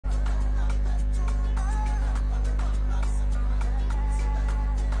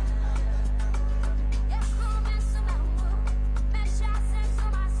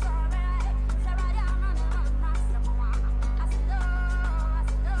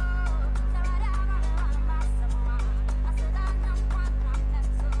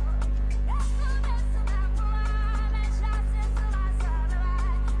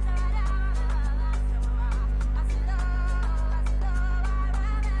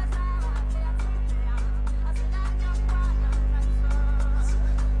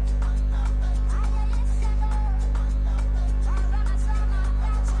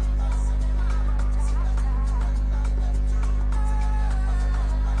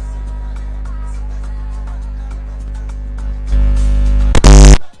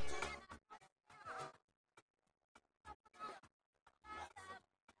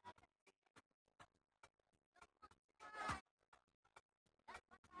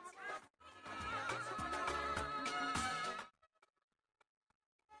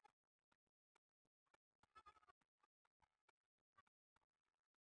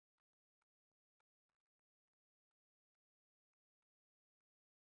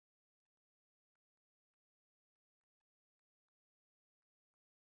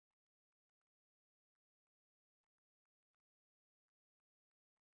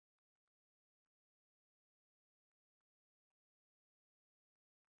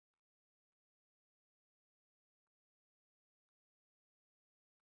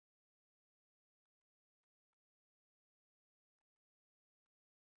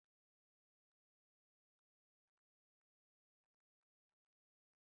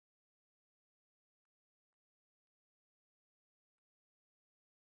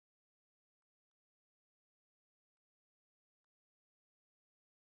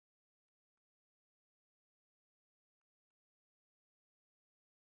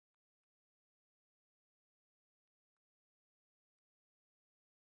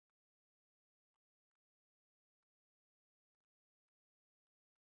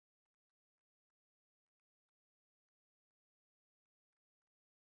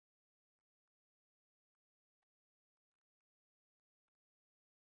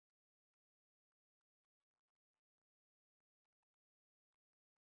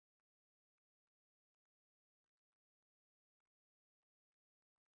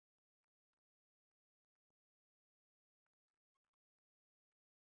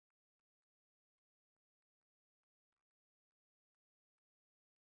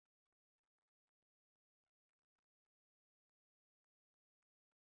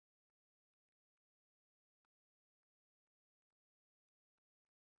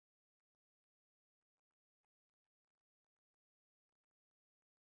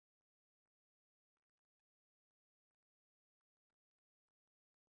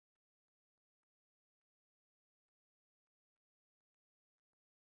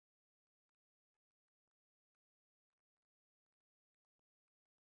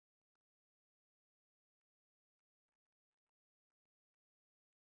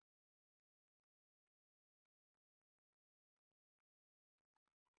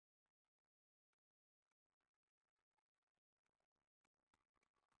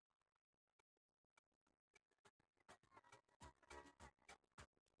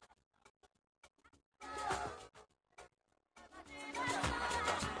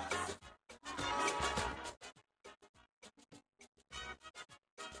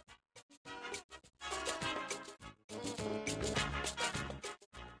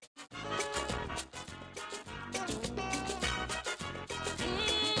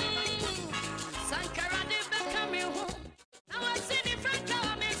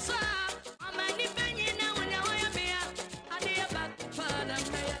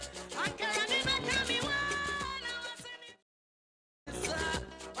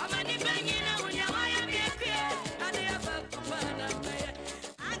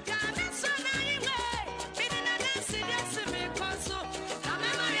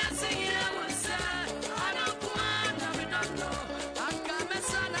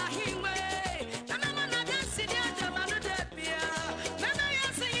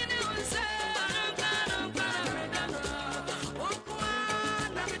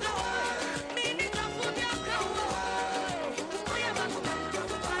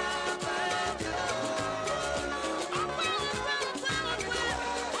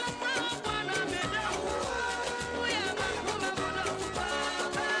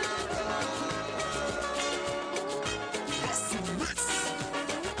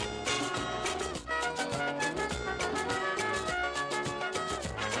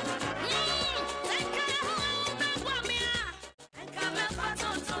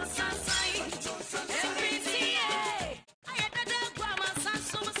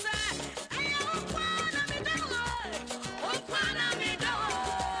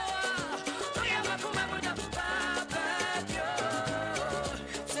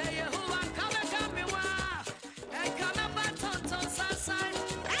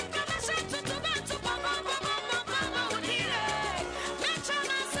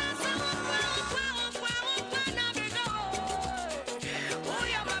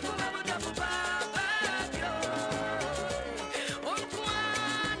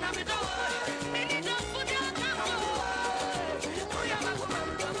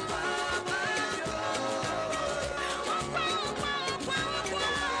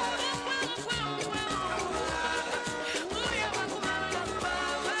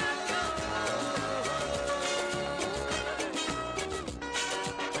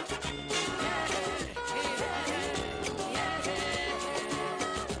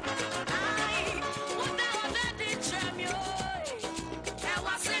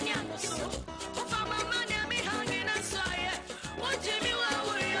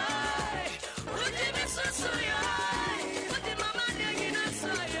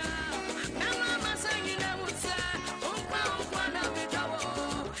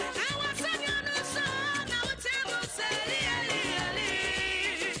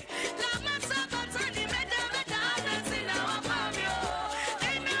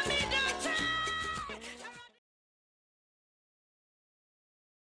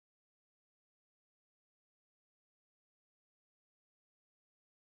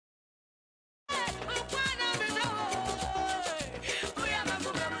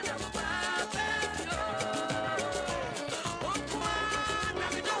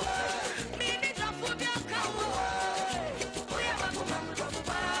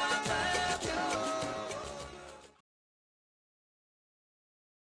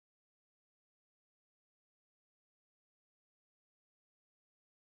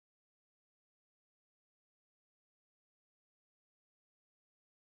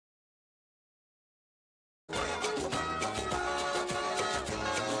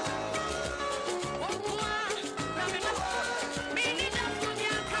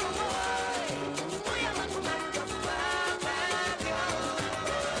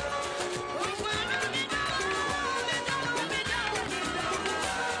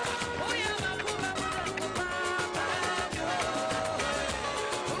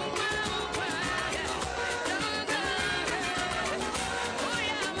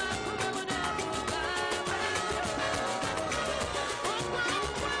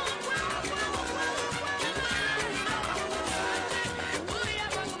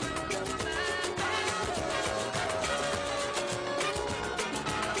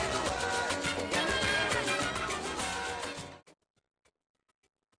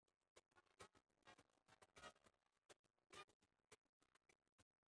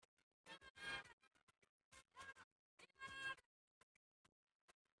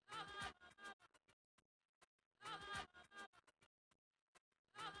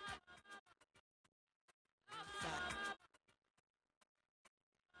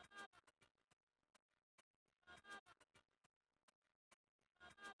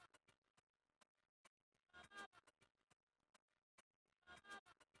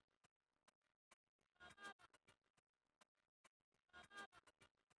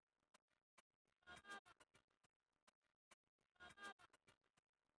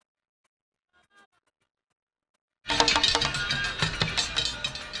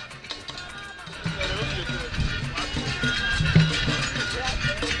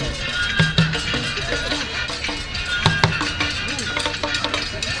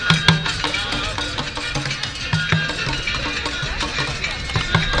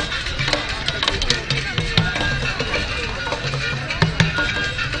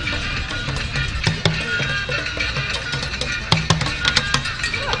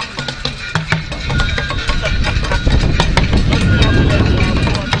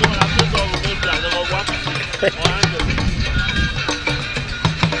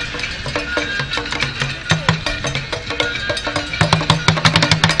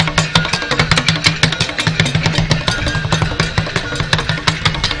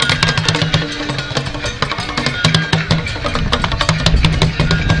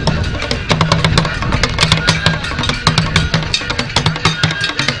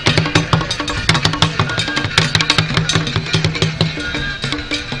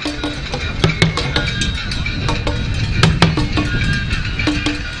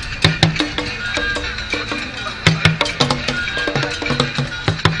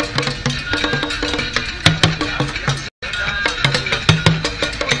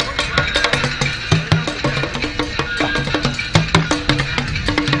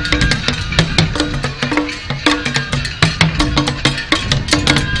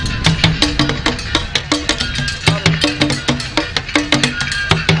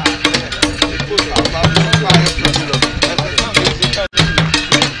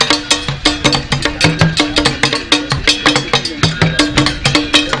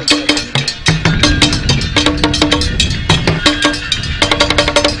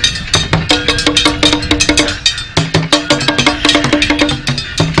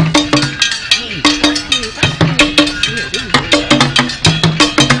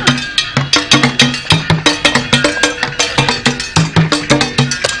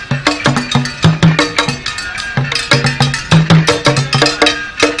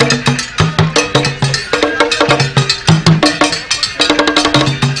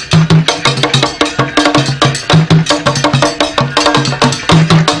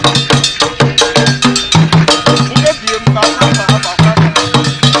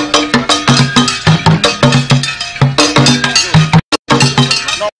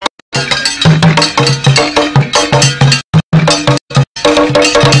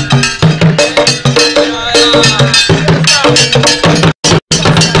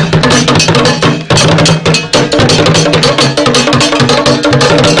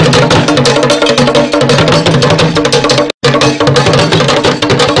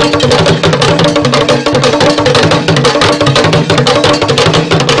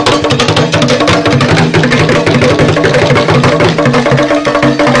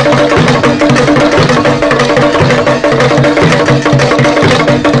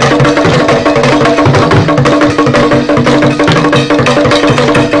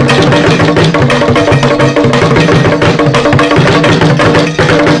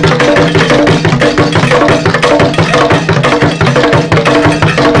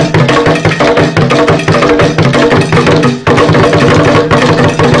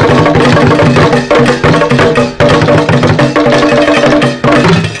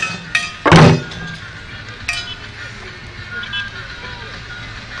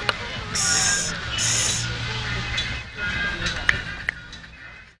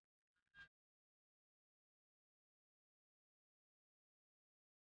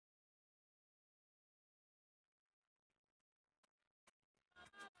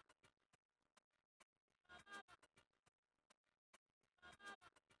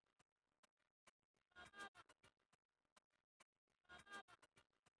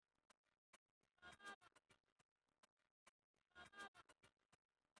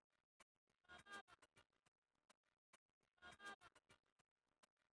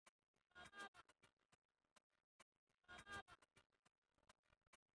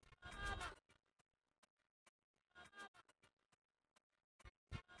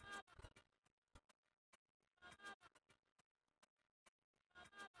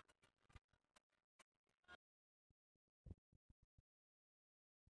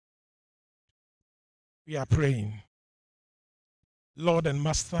We are praying. Lord and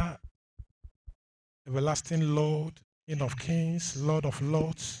Master, everlasting Lord, King of Kings, Lord of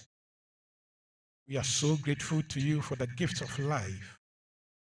Lords, we are so grateful to you for the gift of life.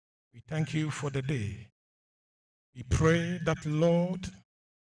 We thank you for the day. We pray that, Lord,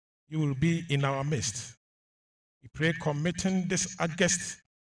 you will be in our midst. We pray committing this August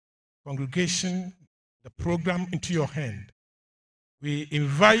congregation, the program, into your hand. We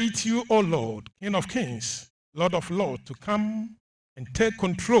invite you, O Lord, King of Kings, Lord of Lords, to come and take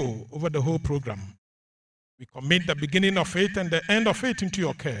control over the whole program. We commit the beginning of it and the end of it into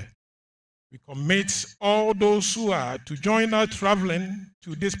your care. We commit all those who are to join us traveling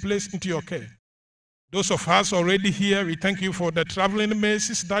to this place into your care. Those of us already here, we thank you for the traveling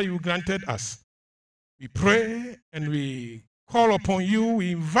mercies that you granted us. We pray and we call upon you.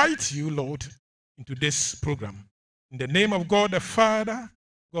 We invite you, Lord, into this program. In the name of God the Father,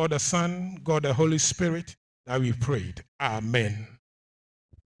 God the Son, God the Holy Spirit, that we prayed. Amen.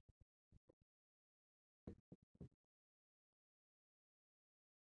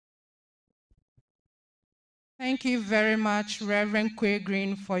 Thank you very much, Reverend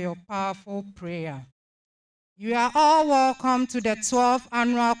Quay for your powerful prayer. You are all welcome to the 12th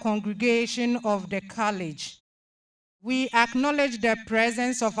Annual Congregation of the College. We acknowledge the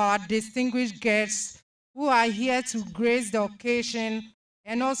presence of our distinguished guests who are here to grace the occasion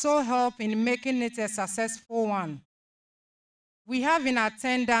and also help in making it a successful one. We have in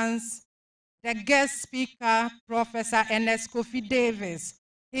attendance the guest speaker, Professor Ernest Kofi Davis.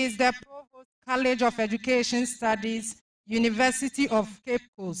 He is the Provost, College of Education Studies, University of Cape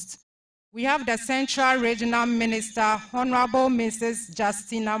Coast. We have the Central Regional Minister, Honorable Mrs.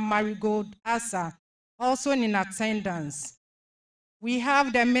 Justina Marigold Asa, also in attendance. We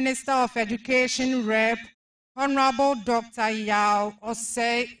have the Minister of Education Rep, Honorable Dr. Yao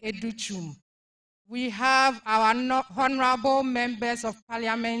Osei Educhum. We have our honorable members of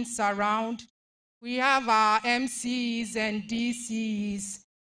parliament around. We have our MCs and DCs.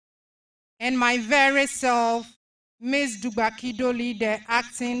 And my very self, Ms. Dubakidoli, the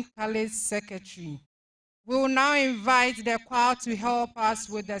acting college secretary. We will now invite the choir to help us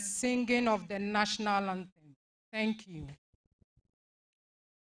with the singing of the national anthem. Thank you.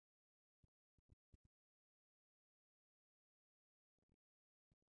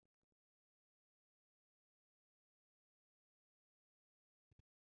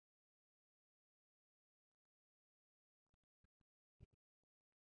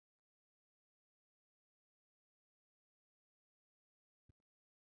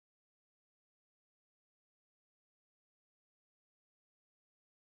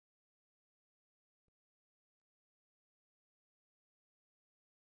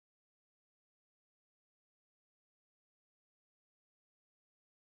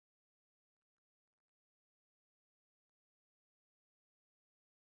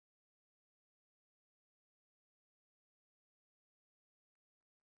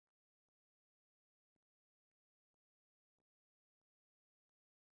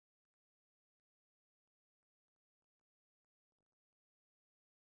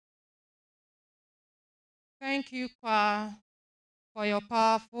 Thank you, choir, for your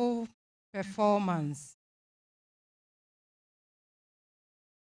powerful performance.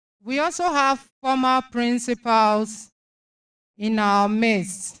 We also have former principals in our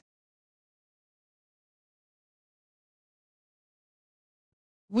midst.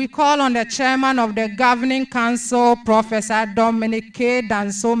 We call on the chairman of the Governing Council, Professor Dominic K.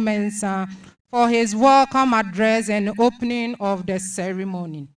 Danso Mensah, for his welcome address and opening of the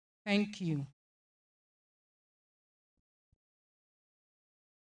ceremony. Thank you.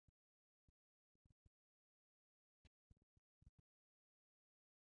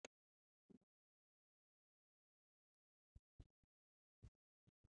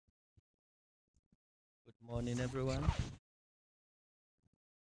 Good morning, everyone.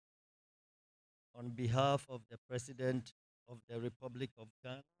 On behalf of the President of the Republic of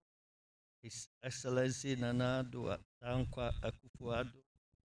Ghana, His Excellency Nana Dankwa Akufo-Addo,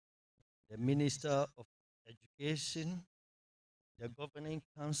 the Minister of Education, the Governing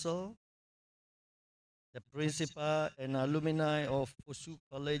Council, the Principal and alumni of Foso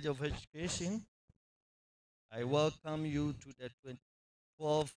College of Education, I welcome you to the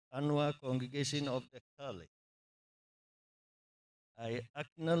 12th Annual Congregation of the College. I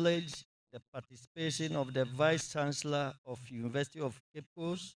acknowledge the participation of the Vice Chancellor of University of Cape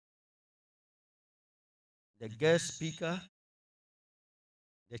Coast, the guest speaker,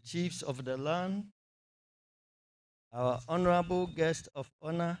 the chiefs of the land, our honorable guest of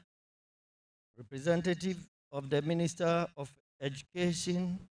honor, representative of the Minister of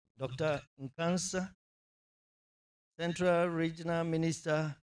Education, Dr. Nkansa, Central Regional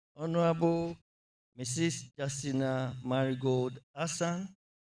Minister, Honorable Mrs. Justina Marigold Hassan,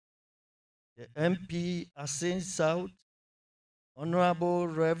 the MP Asin South, Honorable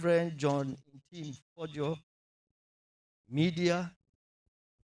Reverend John Intim Fojo, media,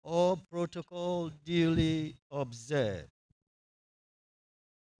 all protocol duly observed.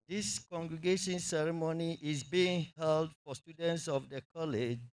 This congregation ceremony is being held for students of the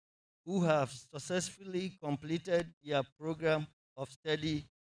college who have successfully completed their program of study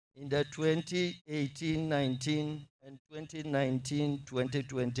in the 2018-19 and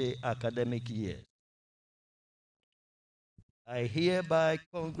 2019-2020 academic years. I hereby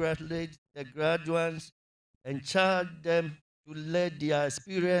congratulate the graduates and charge them to let their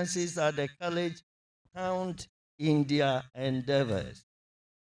experiences at the college count in their endeavors.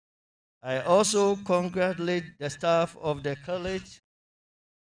 I also congratulate the staff of the college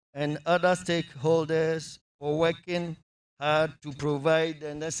and other stakeholders for working hard to provide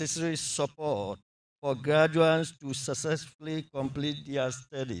the necessary support for graduates to successfully complete their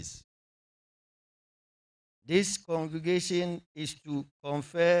studies. This congregation is to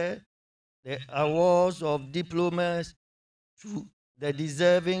confer the awards of diplomas to the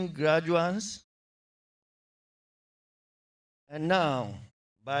deserving graduates. And now,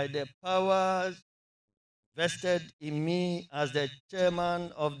 by the powers vested in me as the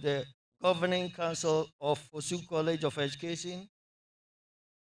chairman of the Governing Council of Foso College of Education,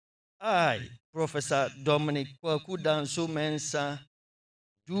 I, Professor Dominic Kwaku Danso Mensah,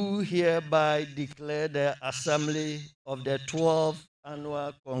 do hereby declare the assembly of the 12th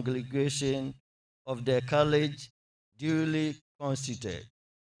Annual Congregation of the College duly constituted.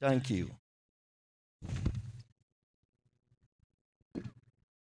 Thank you.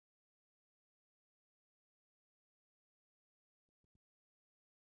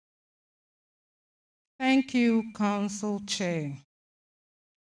 Thank you, Council Chair.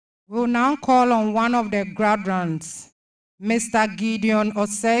 We'll now call on one of the graduates, Mr. Gideon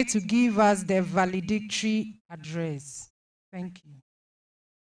Osei, to give us the valedictory address. Thank you.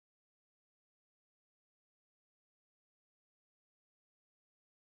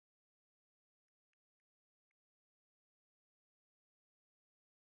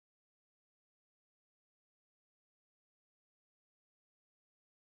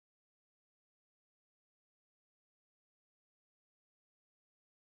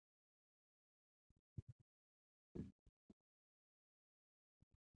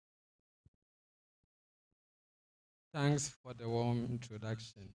 Thanks for the warm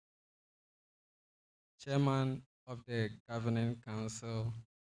introduction. Chairman of the Governing Council,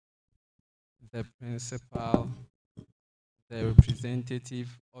 the Principal, the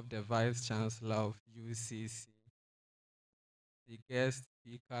representative of the Vice Chancellor of UCC, the guest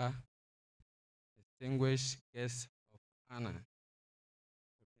speaker, distinguished guests of honor,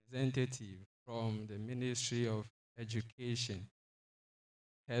 representative from the Ministry of Education,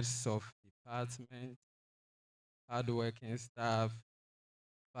 heads of department, hardworking staff,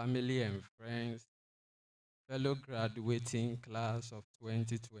 family and friends, fellow graduating class of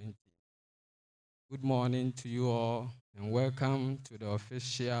 2020. Good morning to you all, and welcome to the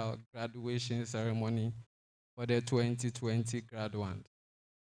official graduation ceremony for the 2020 graduates.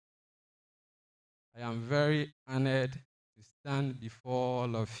 I am very honored to stand before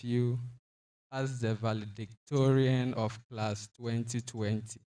all of you as the valedictorian of class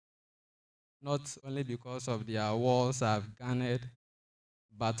 2020, not only because of the awards I've garnered,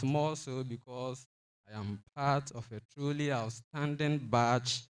 but more so because I am part of a truly outstanding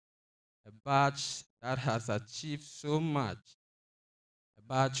batch, a batch that has achieved so much, a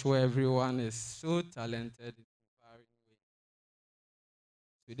batch where everyone is so talented in varying ways.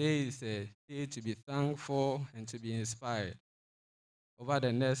 Today is a day to be thankful and to be inspired. Over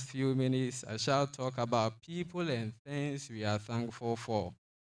the next few minutes, I shall talk about people and things we are thankful for.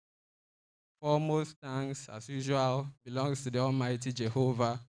 Foremost thanks, as usual, belongs to the Almighty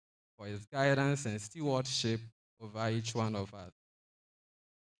Jehovah for his guidance and stewardship over each one of us.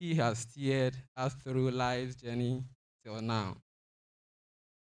 He has steered us through life's journey till now.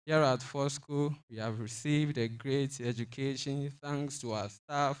 Here at Foso, we have received a great education thanks to our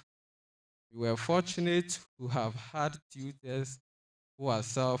staff. We were fortunate to have had tutors who are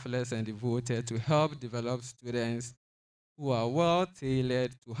selfless and devoted to help develop students who are well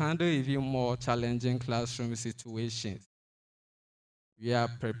tailored to handle even more challenging classroom situations. We are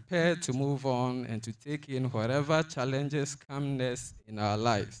prepared to move on and to take in whatever challenges come next in our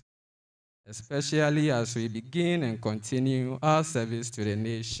lives, especially as we begin and continue our service to the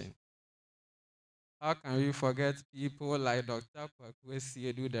nation. How can we forget people like Dr.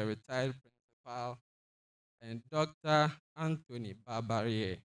 Kwakwesiedu, the retired principal, and Dr. Anthony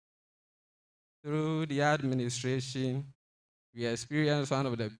Barbarie? Through the administration, we experienced one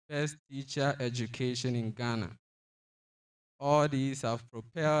of the best teacher education in Ghana. All these have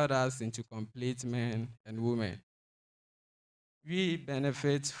propelled us into complete men and women. We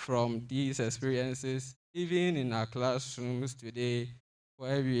benefit from these experiences even in our classrooms today,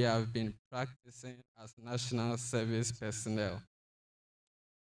 where we have been practicing as national service personnel.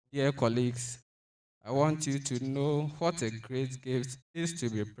 Dear colleagues, I want you to know what a great gift is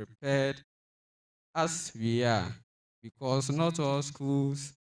to be prepared as we are, because not all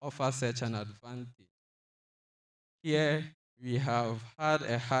schools offer such an advantage. Here, we have had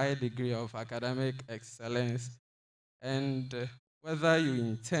a high degree of academic excellence, and whether you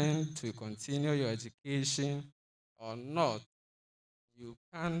intend to continue your education or not, you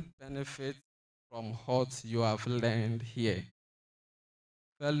can benefit from what you have learned here.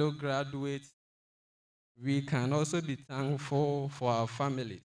 Fellow graduates, we can also be thankful for our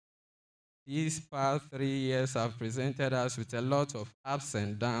families. These past 3 years have presented us with a lot of ups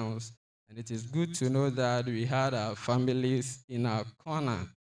and downs, and it is good to know that we had our families in our corner,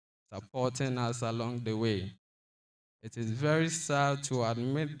 supporting us along the way. It is very sad to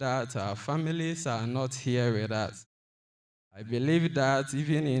admit that our families are not here with us. I believe that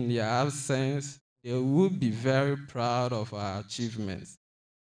even in their absence, they would be very proud of our achievements.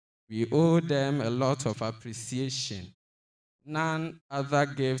 We owe them a lot of appreciation. None other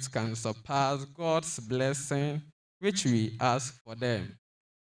gift can surpass God's blessing, which we ask for them.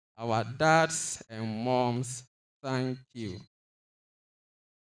 Our dads and moms, thank you.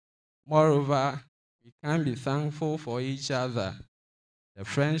 Moreover, we can be thankful for each other. The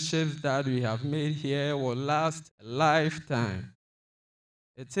friendships that we have made here will last a lifetime.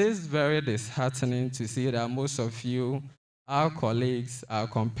 It is very disheartening to see that most of you, our colleagues, are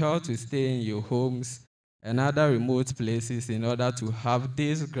compelled to stay in your homes and other remote places in order to have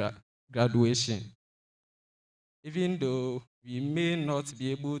this graduation. Even though we may not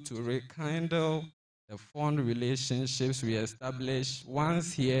be able to rekindle the fond relationships we established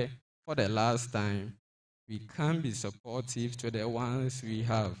once here for the last time, we can be supportive to the ones we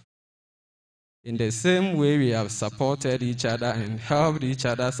have. In the same way we have supported each other and helped each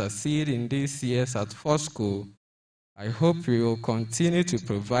other succeed in these years at Foso, I hope we will continue to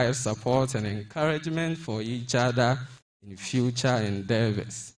provide support and encouragement for each other in future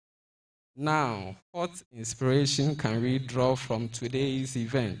endeavors. Now, what inspiration can we draw from today's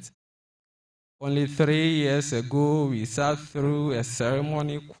event? Only 3 years ago, we sat through a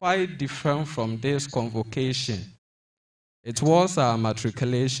ceremony quite different from this convocation. It was our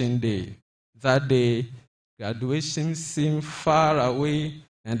matriculation day. That day, graduation seemed far away,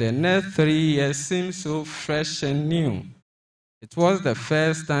 and the next 3 years seemed so fresh and new. It was the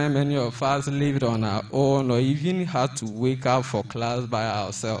first time any of us lived on our own or even had to wake up for class by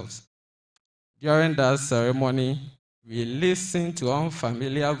ourselves. During that ceremony, we listened to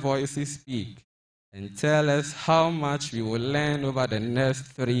unfamiliar voices speak and tell us how much we will learn over the next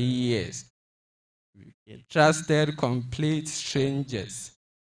 3 years. We trusted complete strangers.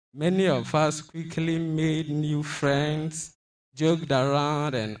 Many of us quickly made new friends, joked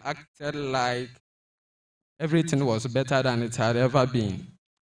around, and acted like everything was better than it had ever been.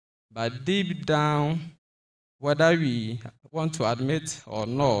 But deep down, whether we want to admit or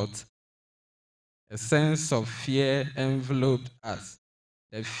not, a sense of fear enveloped us.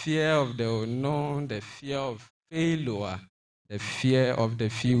 The fear of the unknown, the fear of failure, the fear of the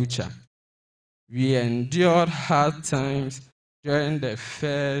future. We endured hard times during the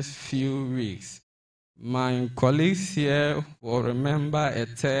first few weeks. My colleagues here will remember a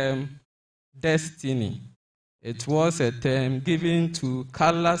term, destiny. It was a term given to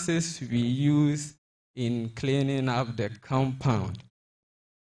cutlasses we use in cleaning up the compound.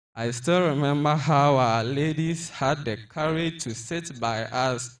 I still remember how our ladies had the courage to sit by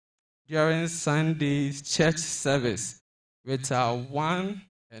us during Sunday's church service with our one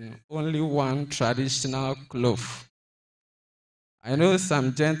and only one traditional cloth. I know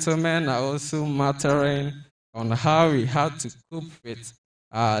some gentlemen are also muttering on how we had to cope with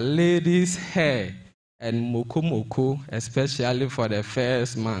our ladies' hair and moko, especially for the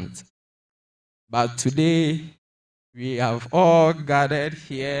first month. But today, we have all gathered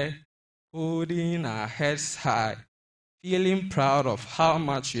here holding our heads high, feeling proud of how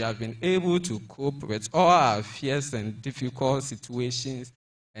much we have been able to cope with all our fierce and difficult situations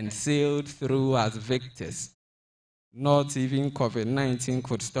and sailed through as victors. Not even COVID-19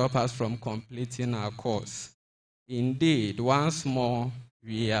 could stop us from completing our course. Indeed, once more,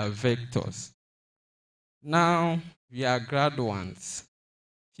 we are victors. Now, we are graduates.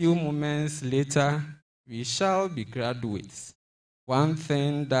 Few moments later, we shall be graduates. One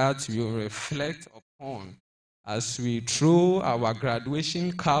thing that we will reflect upon as we throw our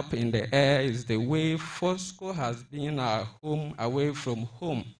graduation cap in the air is the way Foso has been our home away from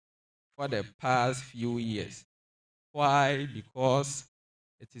home for the past few years. Why? Because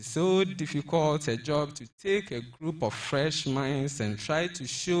it is so difficult a job to take a group of fresh minds and try to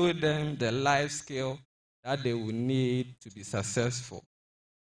show them the life skill that they will need to be successful.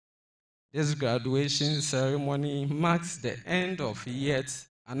 This graduation ceremony marks the end of yet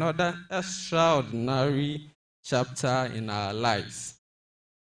another extraordinary chapter in our lives.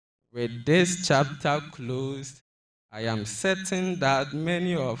 With this chapter closed, I am certain that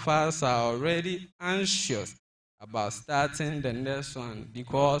many of us are already anxious about starting the next one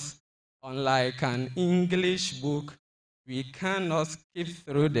because, unlike an English book, we cannot skip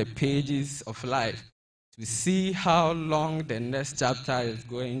through the pages of life to see how long the next chapter is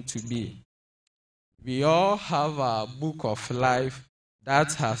going to be. We all have our book of life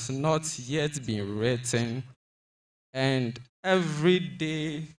that has not yet been written, and every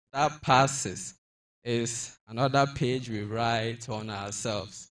day that passes is another page we write on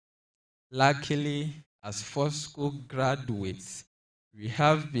ourselves. Luckily, as Foso graduates, we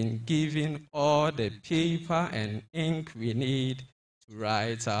have been given all the paper and ink we need to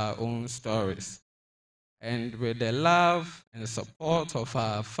write our own stories. And with the love and support of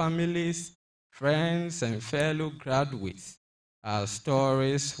our families, friends, and fellow graduates, our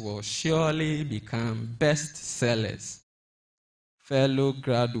stories will surely become bestsellers. Fellow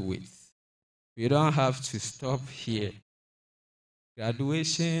graduates, we don't have to stop here.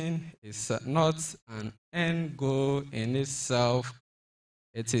 Graduation is not an end goal in itself.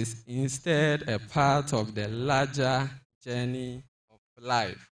 It is instead a part of the larger journey of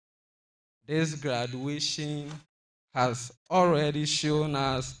life. This graduation has already shown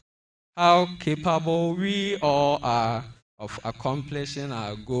us how capable we all are of accomplishing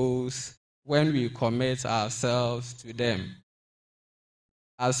our goals when we commit ourselves to them.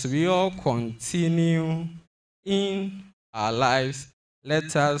 As we all continue in our lives,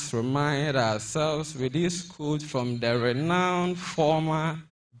 let us remind ourselves with this quote from the renowned former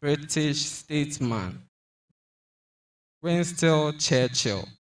British statesman, Winston Churchill.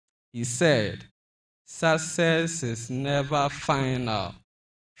 He said, "Success is never final.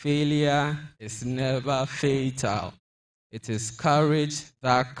 Failure is never fatal. It is courage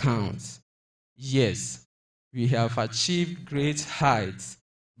that counts." Yes, we have achieved great heights,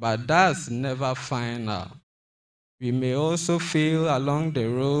 but that's never final. We may also fail along the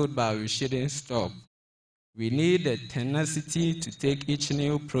road, but we shouldn't stop. We need the tenacity to take each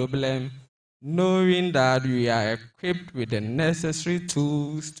new problem, knowing that we are equipped with the necessary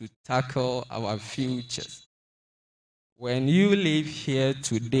tools to tackle our futures. When you live here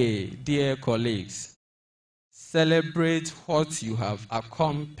today, dear colleagues, celebrate what you have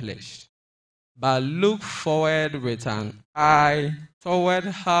accomplished, but look forward with an eye toward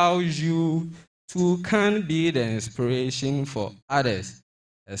how you too can be the inspiration for others,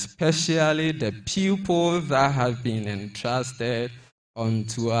 especially the pupils that have been entrusted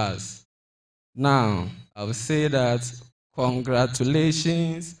unto us. Now, I'll say that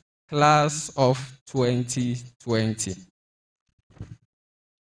congratulations, class of 2020.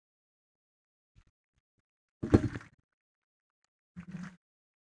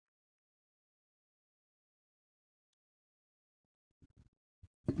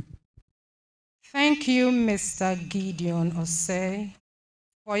 Thank you, Mr. Gideon Osei,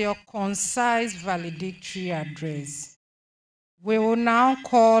 for your concise valedictory address. We will now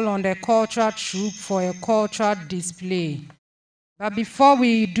call on the cultural troupe for a cultural display. But before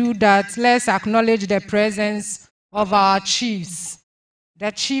we do that, let's acknowledge the presence of our chiefs,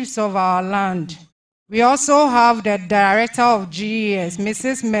 the chiefs of our land. We also have the director of GES,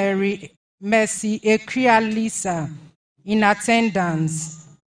 Mrs. Mercy Ekria Lisa, in attendance.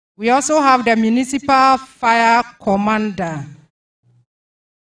 We also have the municipal fire commander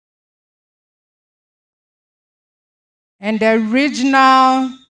and the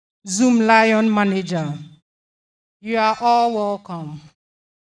regional Zoom Lion manager. You are all welcome.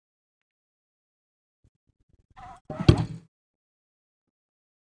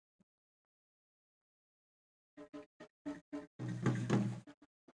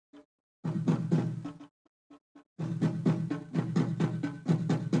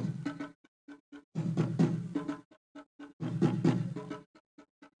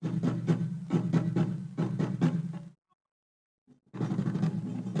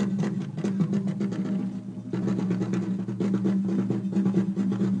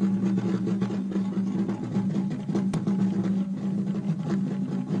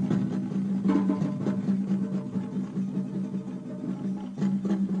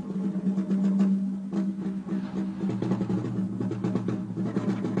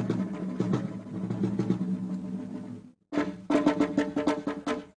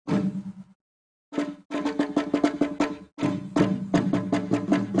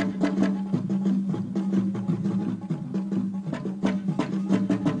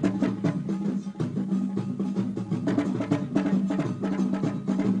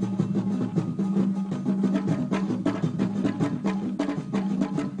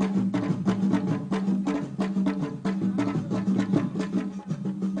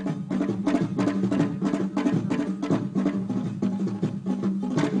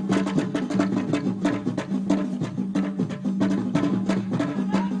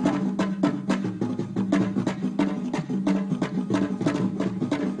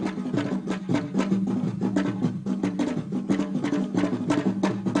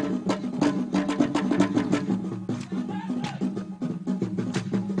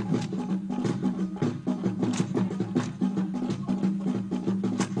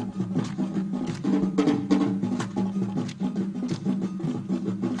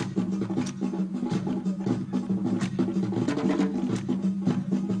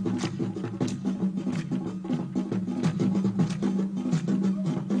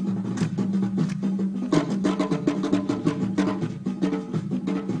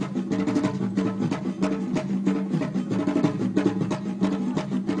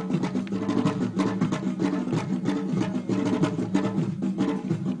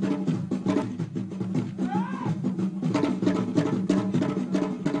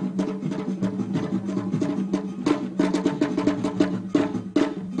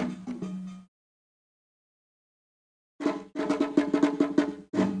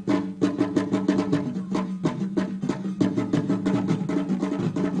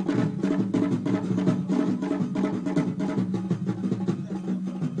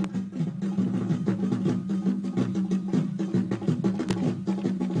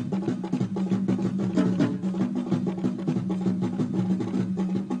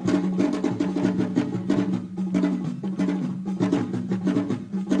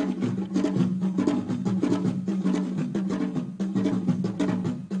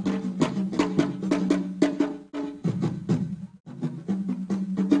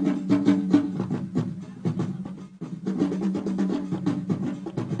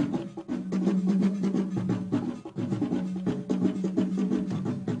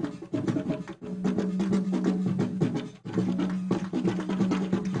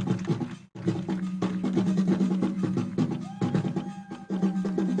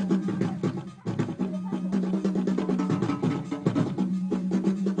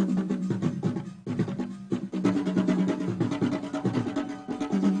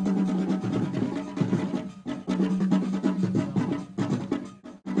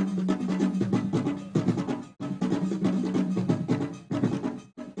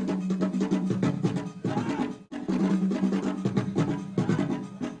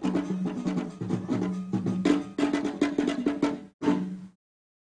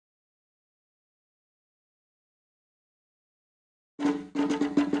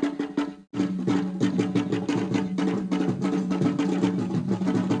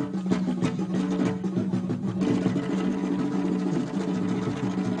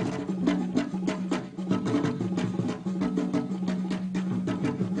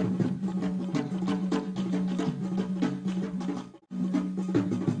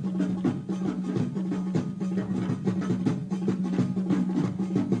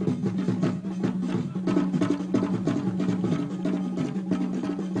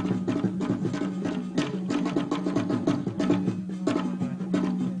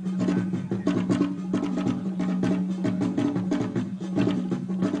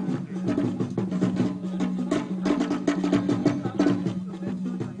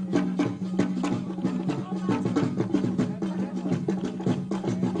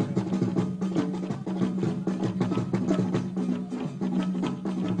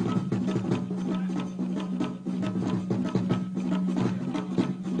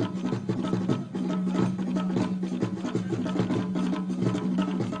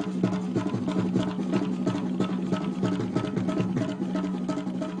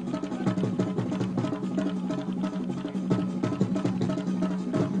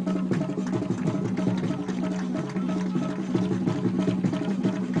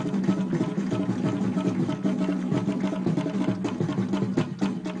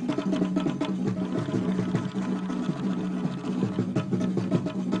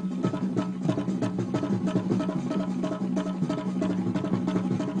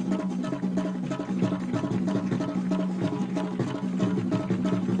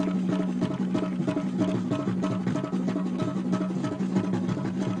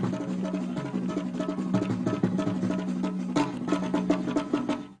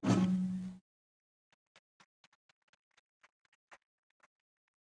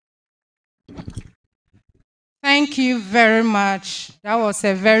 Thank you very much. That was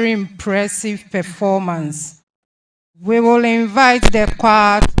a very impressive performance. We will invite the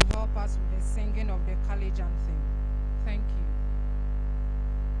choir to help us with the singing of the college anthem. Thank you.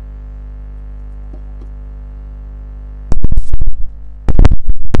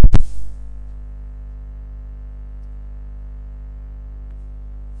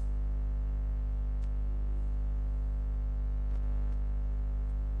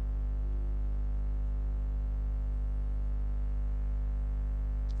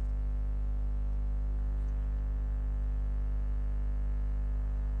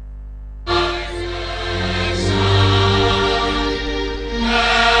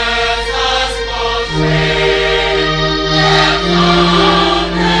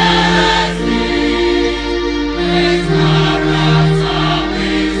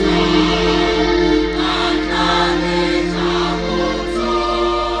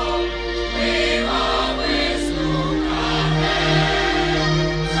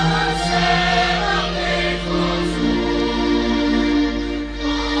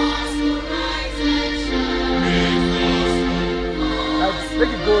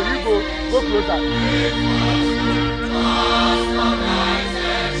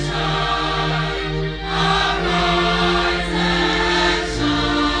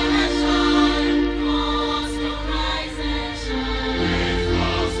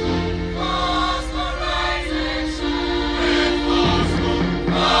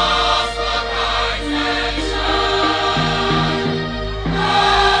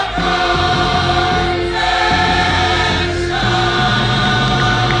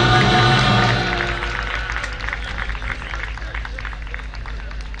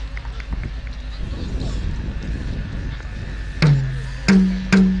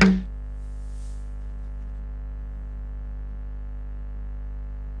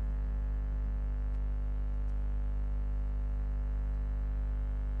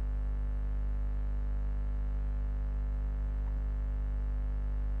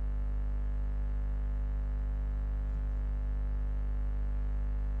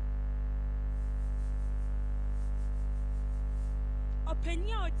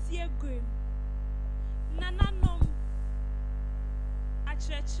 Openya otie gwem nananom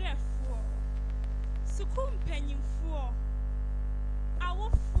akyerɛkyerɛfoɔ sukuu mpanyinfoɔ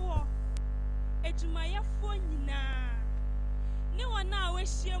awofoɔ adwumayɛfoɔ nyinaa ne wɔn a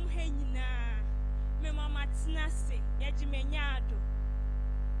wɔahyia mu ha nyinaa memama tena ase yɛgyemanyado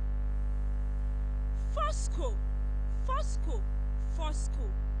Foso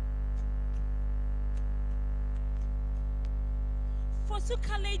Foso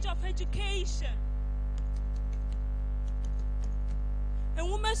College of Education. And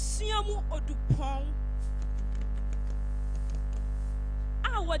woman siamu odupong.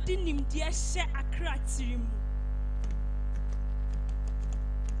 Our dinim dear share a cratirimu.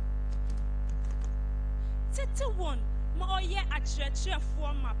 Tete one, more ye a church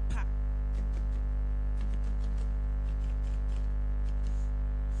for my pa.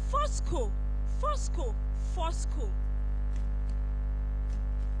 Foso.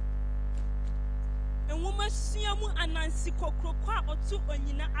 And woman siamu anansi kokrokwa otu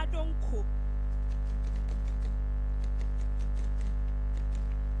onyina adonko.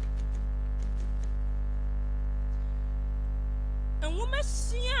 And woman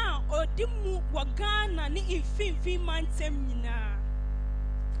sia odimu wagana ni infinfi mantem nyina.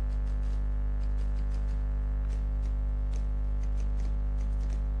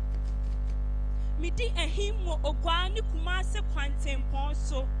 Midi ehimo ogwani kumase kwantem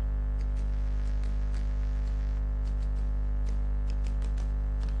so.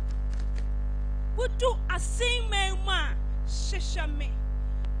 Would a same man, Sheshame.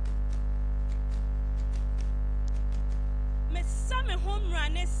 Me some home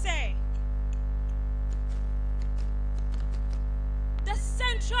run say the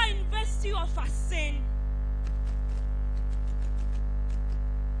Central University of Asen.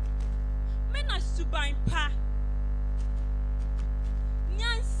 Mena Subain Pa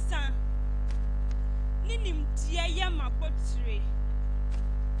Nyansa Ninim Diaya Mabotri.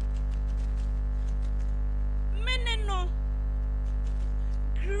 Meneno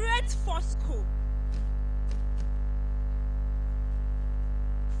Great Foso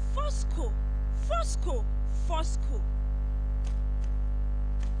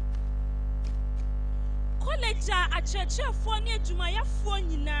College a church for near Jumaya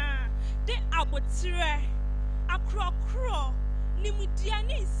Fonina de Abotire Acro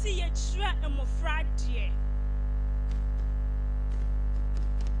Nimudiani see a tra and Mofradie.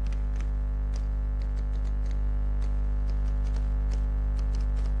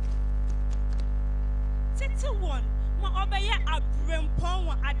 ɔtete wɔn ma ɔbɛyɛ abrɛmpɔn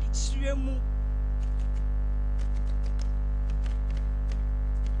wɔ adekyerɛ mu.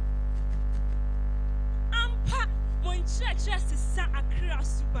 Ampa mo nkyerɛkyerɛ sesa Akra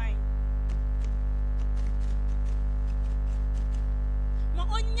suban. Ma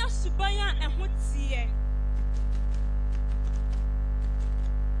ɔnya suban a ɛho teɛ.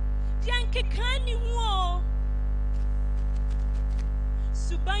 Deɛ nkeka ni ho o.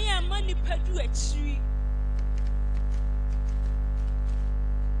 Suban a ɛma nipa du akyiri.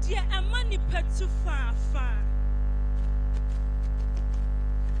 Deɛ ɛma nipa tu faafaa.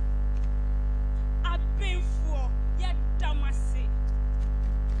 Abɛnfoɔ yɛda mo ase.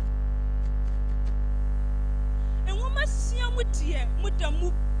 Nwoma sua mu deɛ moda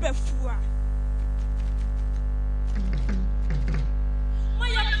mu bɛfua. Ma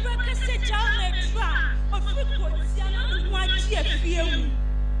yɛbrɛ kɛsɛ gyaw na adura a ɔfiri kɔtia na ne ho agye afie mu.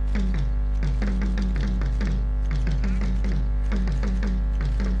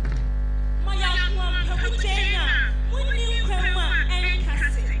 Ma yɛakoa mpɛmudɛn a monni nkwam a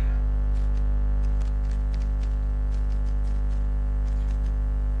ɛnkase.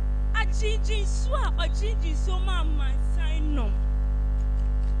 Agyingyinso a ɔgyingyinso ma amansan nom.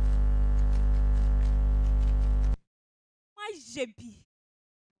 Moayɛ bi.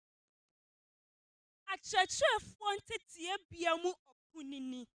 Akyerɛkyerɛfoɔ nteteɛ bia mu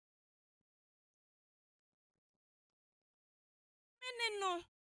ɔponini. Mene no,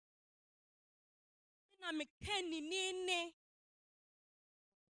 na meka nini ne.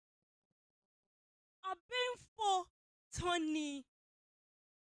 Ɔbɛnfo Tony.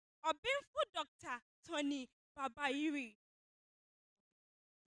 Ɔbɛnfo Dr. Tony Babayiri.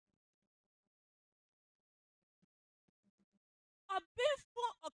 Ɔbɛnfo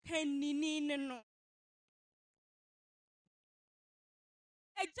ɔkanini ne no.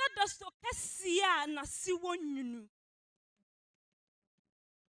 Ɛgya dɔ so kɛseɛ a n'ase wɔ nwunu.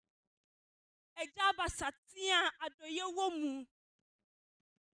 Ɛgya abasatea a adɔyɛ wɔ mu.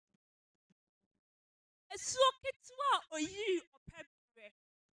 Esuo ketewa a oyiri ɔpɛ brɛ.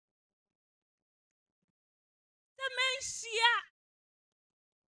 Sɛ menhyia,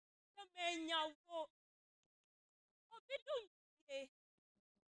 sɛ menyawo. Obi dum yie.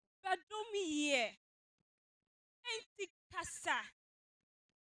 Bɛdom yie. Enti kasa.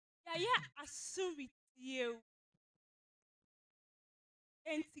 Yɛayɛ aso retie.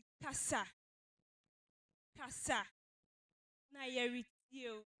 Enti kasa. Kasa. Na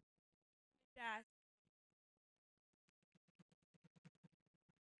yɛretie. That.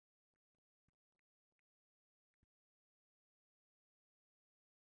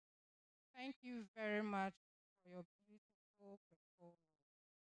 Thank you very much for your beautiful performance.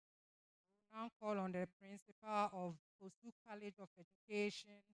 We now call on the principal of Foso College of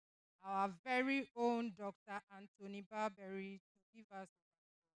Education, our very own Dr. Anthony Barberry, to give us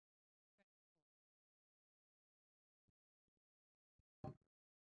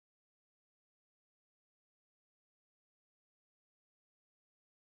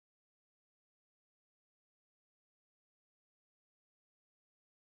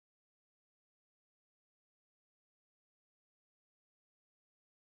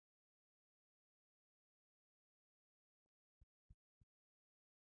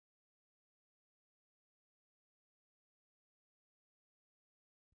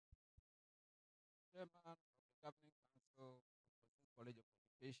Chairman of the Governing Council of Foso College of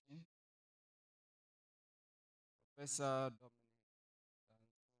Education, Professor Dominic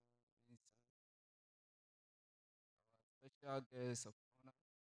Minister, our special guest of honor,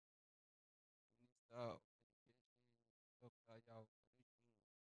 Minister of Education, Dr. Yao Kodeshimo,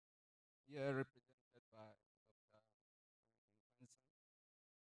 here represented by Dr. Kansan,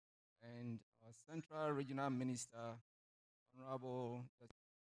 and our Central Regional Minister, Honorable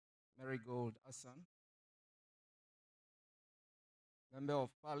Marigold Hassan, Member of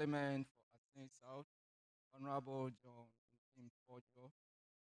Parliament for Atene South, Honorable John Ntim Pojo,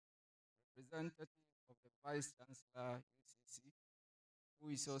 representative of the Vice Chancellor UCC, who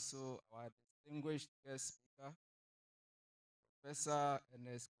is also our distinguished guest speaker, Professor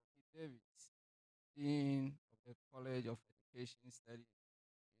Ernest Kofi Davis, Dean of the College of Education Studies,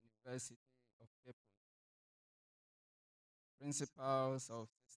 University of Cape Town, principals of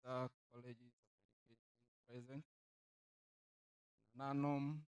sister colleges of education present, Nanum,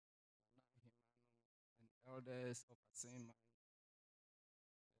 and elders of Asin,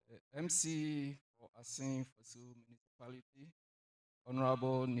 MC for Asin Foso Municipality,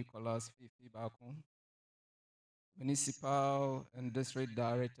 Honorable Nicholas Fifi Bakun, municipal and district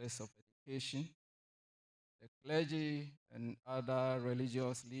directors of education, the clergy and other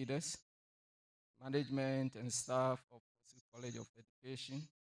religious leaders, management and staff of Foso College of Education,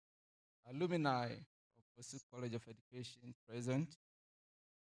 alumni of Foso College of Education present,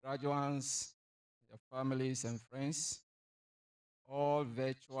 graduates, their families and friends, all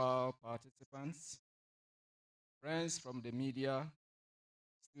virtual participants, friends from the media,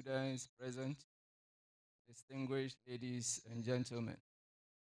 students present, distinguished ladies and gentlemen.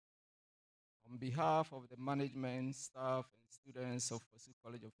 On behalf of the management, staff, and students of Foso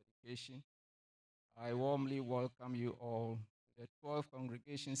College of Education, I warmly welcome you all to the 12th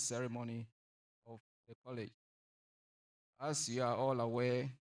congregation ceremony of the college. As you are all aware,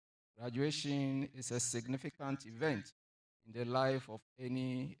 graduation is a significant event in the life of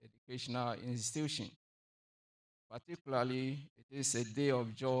any educational institution. Particularly, it is a day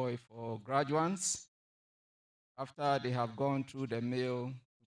of joy for graduates after they have gone through the mill to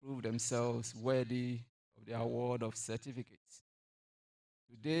prove themselves worthy of the award of certificates.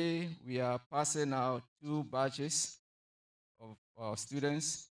 Today, we are passing out 2 batches of our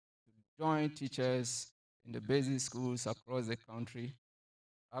students to join teachers in the basic schools across the country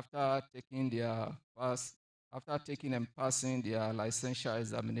after taking and passing their licensure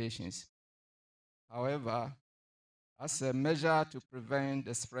examinations. However, as a measure to prevent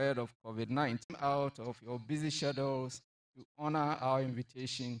the spread of COVID-19 out of your busy schedules to honor our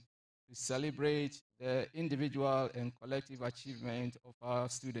invitation to celebrate the individual and collective achievement of our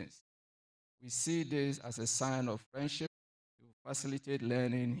students. We see this as a sign of friendship to facilitate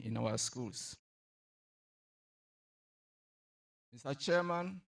learning in our schools. Mr.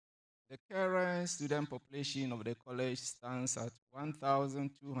 Chairman, the current student population of the college stands at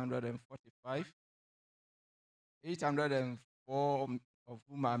 1,245, 804 of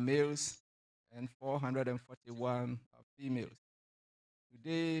whom are males and 441 are females.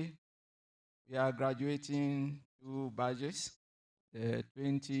 Today, we are graduating 2 batches, the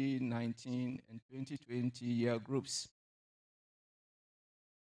 2019 and 2020 year groups.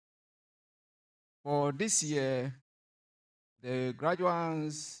 For this year, the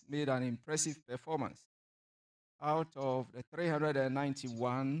graduates made an impressive performance. Out of the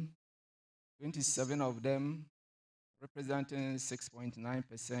 391, 27 of them, representing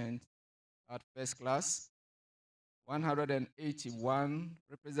 6.9%, at first class, 181,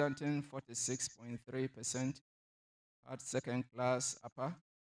 representing 46.3%, at second class upper,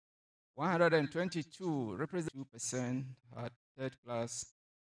 122, representing 2%, at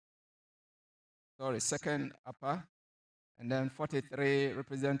second upper, and then 43,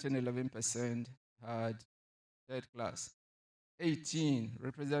 representing 11%, had third class. 18,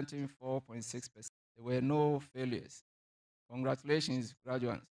 representing 4.6%. There were no failures. Congratulations,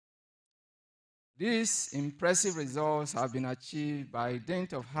 graduates. These impressive results have been achieved by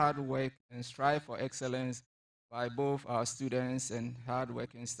dint of hard work and strive for excellence by both our students and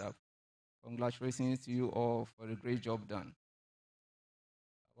hard-working staff. Congratulations to you all for the great job done.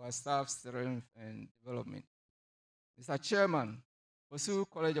 Our staff strength and development. Mr. Chairman, Foso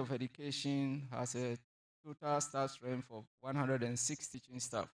College of Education has a total staff strength of 160 teaching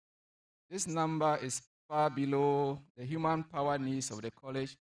staff. This number is far below the human power needs of the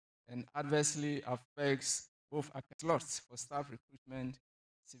college and adversely affects both slots for staff recruitment,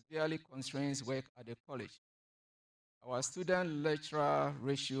 severely constrains work at the college. Our student-lecturer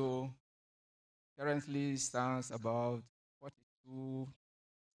ratio currently stands about 42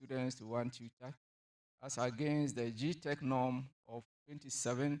 students to 1 tutor, as against the GTech norm of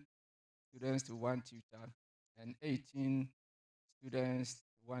 27 students to 1 tutor and 18 students to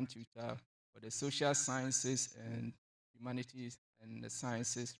 1 tutor for the social sciences and humanities and the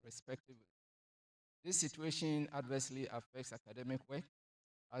sciences, respectively. This situation adversely affects academic work,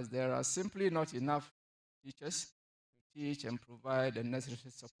 as there are simply not enough teachers to teach and provide the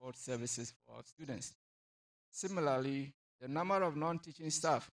necessary support services for our students. Similarly, the number of non-teaching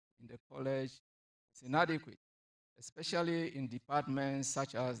staff in the college is inadequate, especially in departments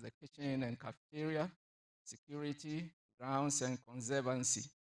such as the kitchen and cafeteria, security, grounds, and conservancy.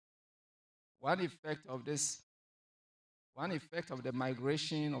 One effect of the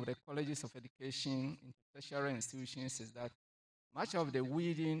migration of the colleges of education into tertiary institutions is that much of the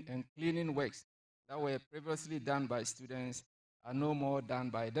weeding and cleaning works that were previously done by students are no more done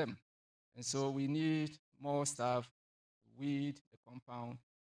by them. And so we need more staff to weed the compound,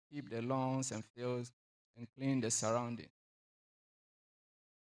 keep the lawns and fields, and clean the surrounding.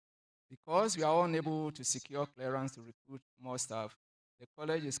 Because we are unable to secure clearance to recruit more staff, the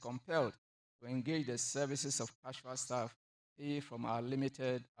college is compelled to engage the services of casual staff paid from our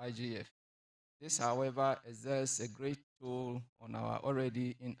limited IGF. This, however, exerts a great toll on our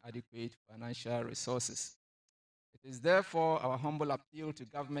already inadequate financial resources. It is therefore our humble appeal to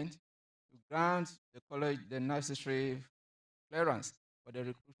government to grant the college the necessary clearance for the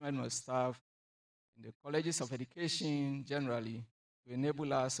recruitment of staff in the colleges of education generally to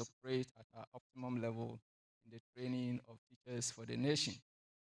enable us to operate at our optimum level in the training of teachers for the nation.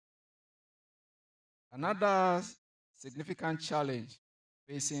 Another significant challenge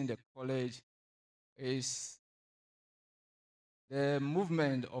facing the college is the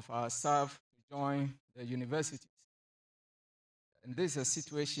movement of our staff to join the universities. And this is a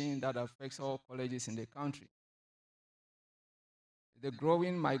situation that affects all colleges in the country. The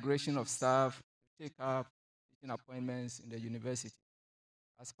growing migration of staff to take up teaching appointments in the university.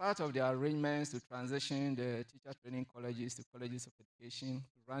 As part of the arrangements to transition the teacher training colleges to colleges of education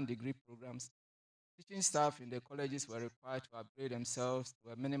to run degree programs, teaching staff in the colleges were required to upgrade themselves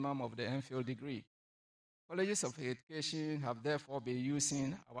to a minimum of the MPhil degree. Colleges of education have therefore been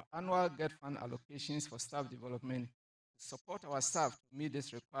using our annual GET fund allocations for staff development to support our staff to meet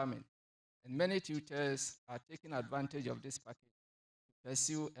this requirement. And many tutors are taking advantage of this package to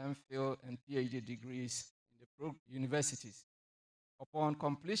pursue MPhil and PhD degrees in the universities. Upon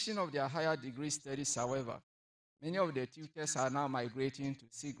completion of their higher degree studies, however, many of the tutors are now migrating to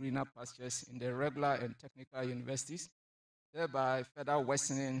seek greener pastures in the regular and technical universities, thereby further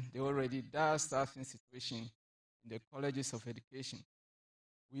worsening the already dire staffing situation in the colleges of education,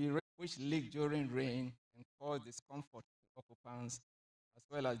 which leak during rain and cause discomfort to occupants as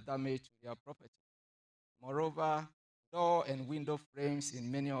well as damage to their property. Moreover, door and window frames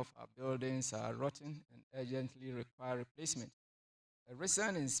in many of our buildings are rotten and urgently require replacement. A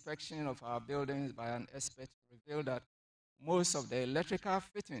recent inspection of our buildings by an expert revealed that most of the electrical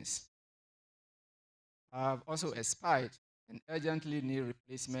fittings have also expired and urgently need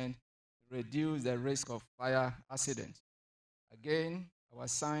replacement to reduce the risk of fire accident. Again, our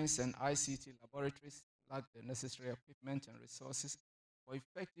science and ICT laboratories lack the necessary equipment and resources for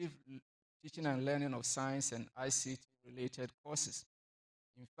effective teaching and learning of science and ICT related courses.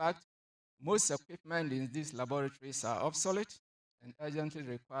 In fact, most equipment in these laboratories are obsolete and urgently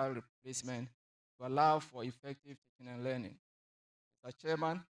require replacement to allow for effective teaching and learning. Mr.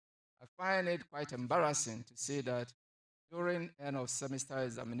 Chairman, I find it quite embarrassing to say that during end of semester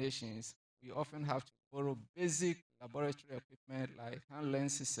examinations, we often have to borrow basic laboratory equipment like hand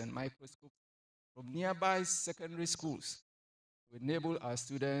lenses and microscopes from nearby secondary schools to enable our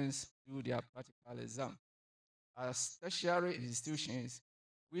students to do their practical exam. As tertiary institutions,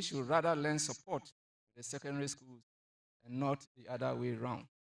 we should rather lend support to the secondary schools and not the other way around.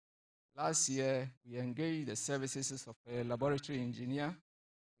 Last year, we engaged the services of a laboratory engineer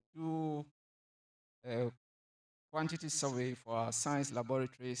to do a quantity survey for our science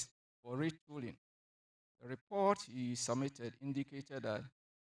laboratories for retooling. The report he submitted indicated that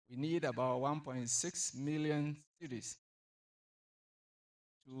we need about 1.6 million students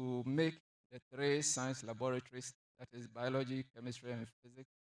to make the three science laboratories, that is biology, chemistry, and physics,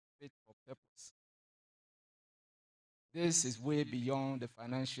 fit for purpose. This is way beyond the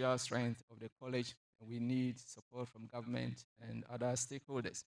financial strength of the college, and we need support from government and other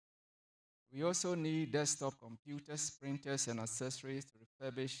stakeholders. We also need desktop computers, printers, and accessories to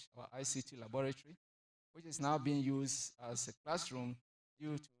refurbish our ICT laboratory, which is now being used as a classroom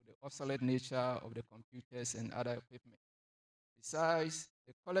due to the obsolete nature of the computers and other equipment. Besides,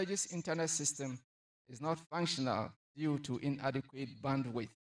 the college's internet system is not functional due to inadequate bandwidth.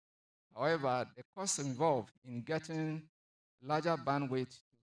 However, the cost involved in getting larger bandwidth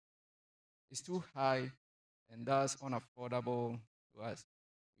is too high and thus unaffordable to us.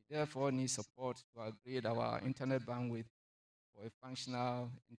 We therefore need support to upgrade our internet bandwidth for a functional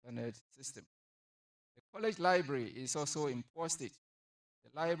internet system. The college library is also in poor state.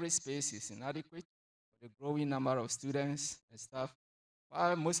 The library space is inadequate for the growing number of students and staff,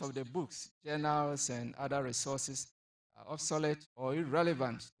 while most of the books, journals, and other resources are obsolete or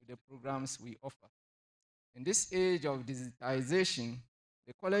irrelevant to the programs we offer. In this age of digitization,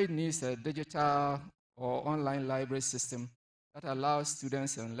 the college needs a digital or online library system that allows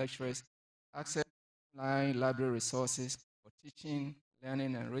students and lecturers access to online library resources for teaching,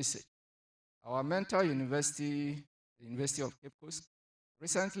 learning, and research. Our mentor university, the University of Cape Coast,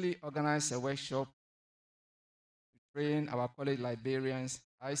 recently organized a workshop to train our college librarians,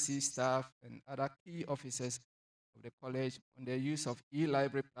 IC staff, and other key officers of the college on the use of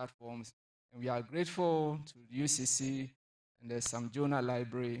e-library platforms, and we are grateful to the UCC and the Sam Jonah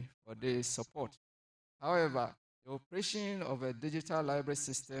Library for this support. However, the operation of a digital library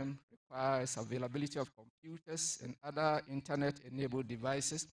system requires availability of computers and other internet-enabled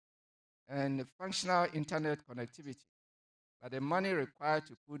devices and functional internet connectivity. But the money required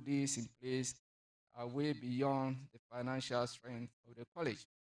to put these in place are way beyond the financial strength of the college.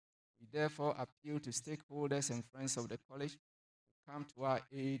 We therefore appeal to stakeholders and friends of the college to come to our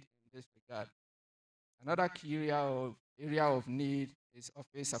aid in this regard. Another key area of need is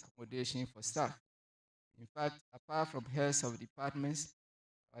office accommodation for staff. In fact, apart from heads of departments,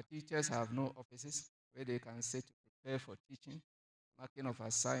 our teachers have no offices where they can sit to prepare for teaching, marking of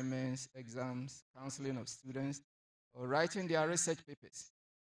assignments, exams, counseling of students, or writing their research papers.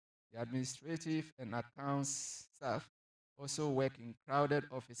 The administrative and accounts staff also work in crowded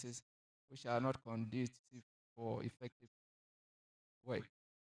offices which are not conducive for effective work.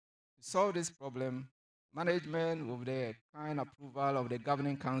 To solve this problem, management, with the kind approval of the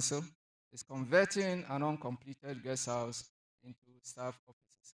governing council, is converting an uncompleted guest house into staff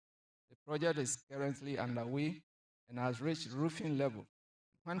offices. The project is currently underway and has reached roofing level.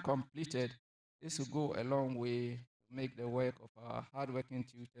 When completed, this will go a long way to make the work of our hardworking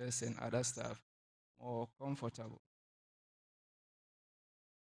tutors and other staff more comfortable.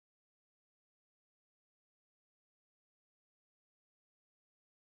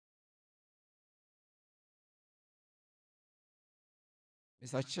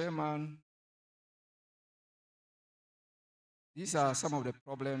 Mr. Chairman, these are some of the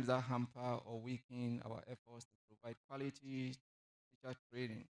problems that hamper or weaken our efforts to provide quality teacher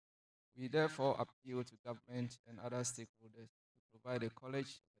training. We therefore appeal to government and other stakeholders to provide a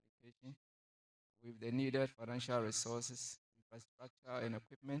college of education with the needed financial resources, infrastructure, and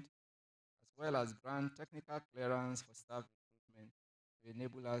equipment, as well as grant technical clearance for staff recruitment to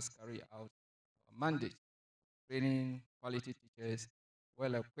enable us carry out our mandate, training quality teachers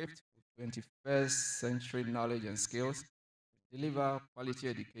well equipped with 21st century knowledge and skills to deliver quality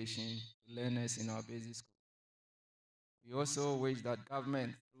education to learners in our basic schools. We also wish that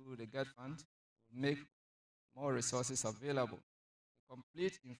government, through the GET Fund, will make more resources available to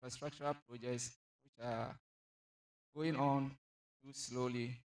complete infrastructural projects which are going on too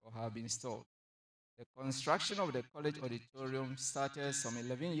slowly or have been stalled. The construction of the college auditorium started some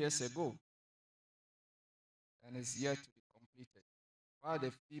 11 years ago and is yet to be completed, while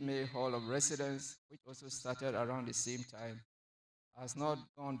the female hall of residence, which also started around the same time, has not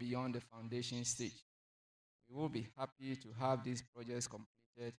gone beyond the foundation stage. We will be happy to have these projects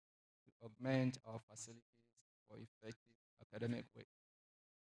completed to augment our facilities for effective academic work.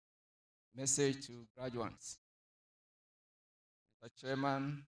 Message to graduates. Mr.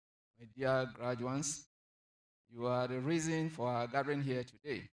 Chairman, my dear graduates, you are the reason for our gathering here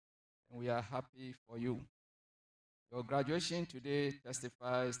today, and we are happy for you. Your graduation today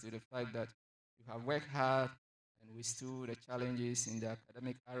testifies to the fact that you have worked hard and withstood the challenges in the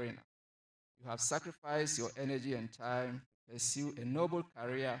academic arena. You have sacrificed your energy and time to pursue a noble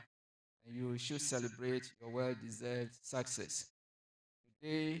career, and you should celebrate your well deserved success.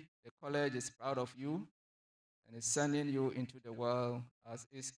 Today, the college is proud of you and is sending you into the world as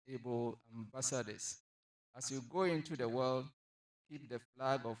its able ambassadors. As you go into the world, keep the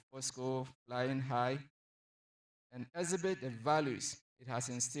flag of Foso flying high and exhibit the values it has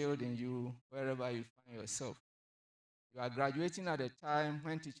instilled in you wherever you find yourself. You are graduating at a time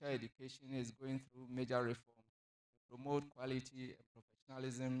when teacher education is going through major reform to promote quality and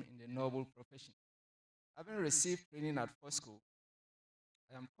professionalism in the noble profession. Having received training at Fosco,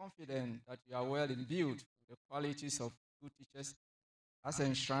 I am confident that you are well imbued with the qualities of good teachers as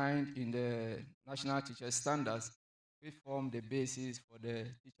enshrined in the National Teacher Standards, which form the basis for the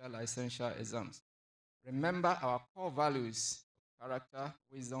teacher licensure exams. Remember our core values of character,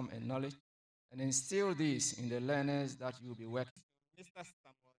 wisdom, and knowledge, and instill these in the learners that you will be working. Mr.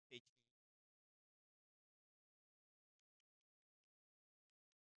 Samuel Techi.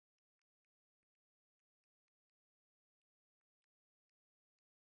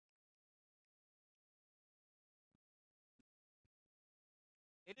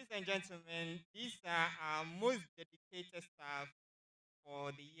 Ladies and gentlemen, these are our most dedicated staff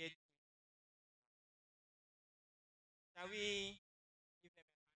for the year. Shall we give them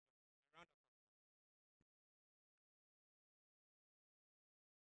a round of applause?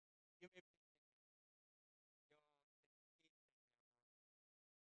 You may please your certificate.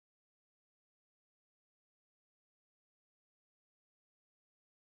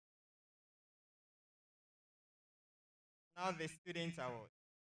 Now the student award.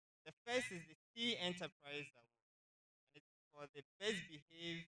 The first is the C Enterprise Award, and it's for the best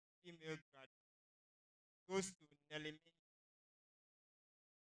behaved female graduate. Goes to Nelly.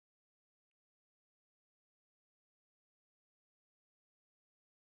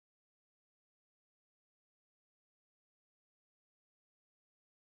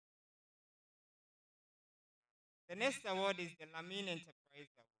 The next award is the Lamine Enterprise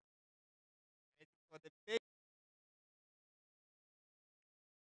Award. It's for the best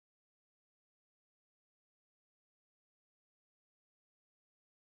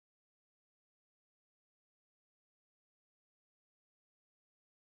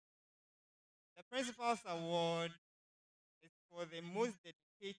Principal's Award is for the most dedicated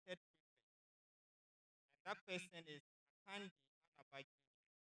prefect, and that person is Akandi Anabaji.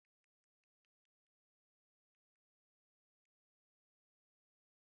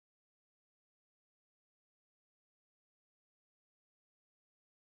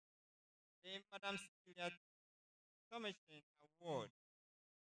 The Madam Cecilia Thomason Award,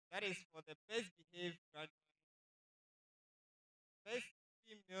 that is for the best behaved graduate, best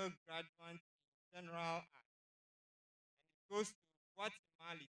female graduate in general art, and it goes to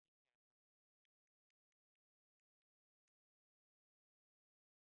Guatemala.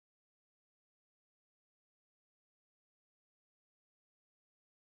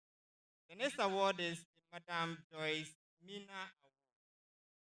 The next award is the Madam Joyce Mina Award.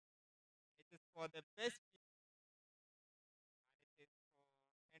 It is for the best female, and it is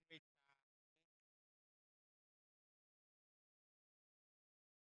for Henrietta.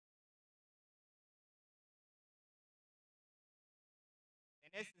 The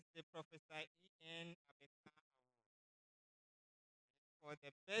next is the Professor E.N. Abeka Award for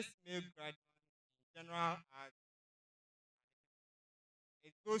the best male graduate in general art.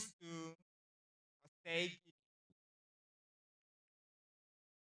 It goes to Osteigi.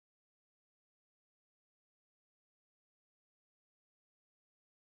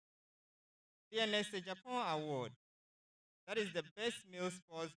 The next Japan Award, that is the best male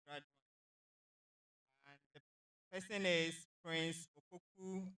sports graduate, and the person is Prince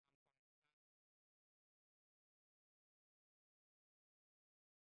Opoku.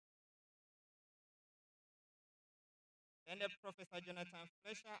 Then the Professor Jonathan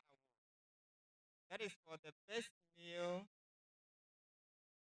Fletcher Award, that is for the best male,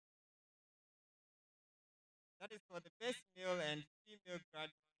 that is for the best male and female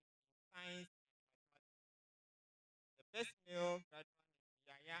graduate in science and mathematics. The best male graduate is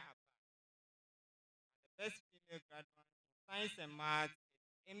Yaya Abba. The best female graduate in science and math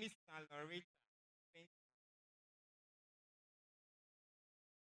is Amy Loretta.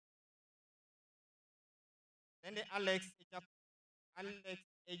 Then the Alex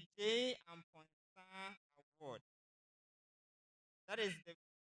Ej Amponsa Award. That is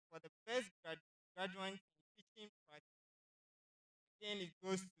for the best graduate in teaching practice. Again, it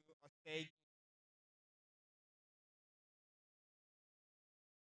goes to Osage.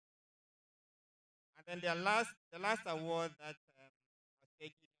 And then the last award that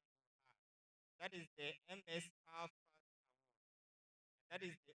Osage will have, that is the MS Alpha Award. That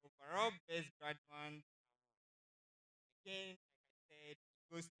is the overall best graduate award. Again, like I said, it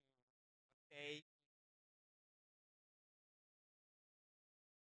goes to Osage.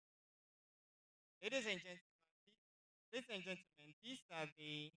 Ladies and gentlemen, these are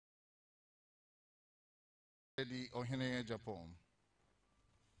the Ohene Japan.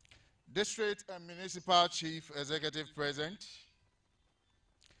 District and Municipal Chief Executive present,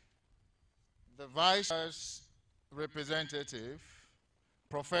 the Vice Representative,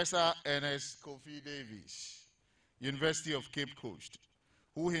 Professor Ernest Kofi Davies, University of Cape Coast,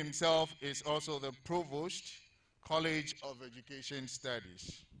 who himself is also the Provost, College of Education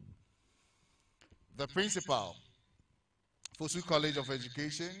Studies. The Principal, Foso College of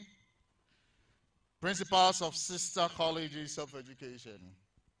Education, Principals of Sister Colleges of Education,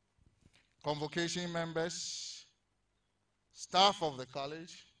 Convocation members, staff of the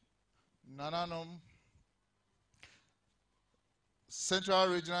college, Nananum, Central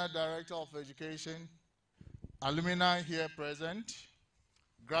Regional Director of Education, alumni here present,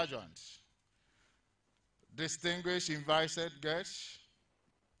 graduates, distinguished invited guests,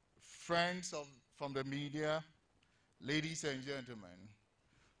 friends from the media, ladies and gentlemen,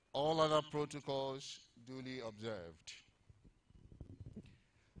 all other protocols duly observed.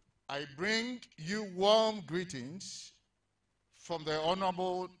 I bring you warm greetings from the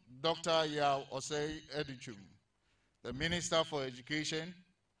Honorable Dr. Yao Osei Edichum, the Minister for Education,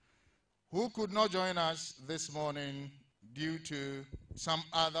 who could not join us this morning due to some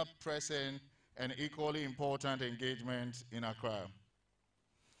other pressing and equally important engagement in Accra.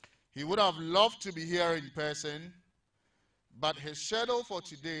 He would have loved to be here in person, but his schedule for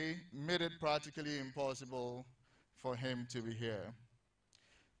today made it practically impossible for him to be here.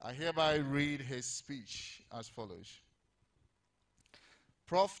 I hereby read his speech as follows.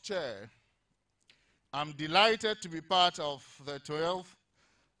 Prof. Chair, I'm delighted to be part of the 12th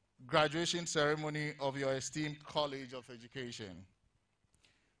graduation ceremony of your esteemed College of Education.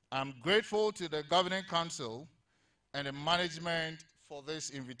 I'm grateful to the Governing Council and the management for this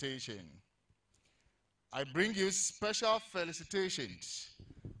invitation. I bring you special felicitations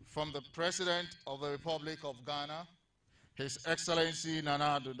from the President of the Republic of Ghana, His Excellency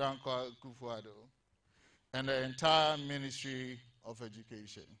Nana Addo Dankwa Akufo-Addo, and the entire Ministry of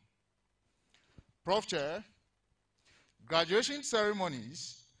Education. Prof. Chair, graduation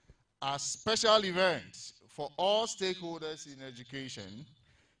ceremonies are special events for all stakeholders in education,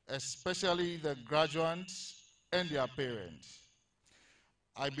 especially the graduates and their parents.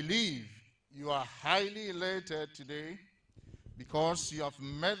 I believe you are highly elated today because you have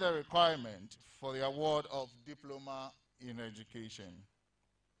met the requirement for the award of Diploma in Education.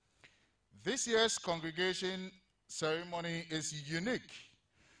 This year's congregation ceremony is unique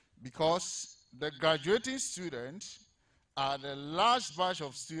because the graduating students are the last batch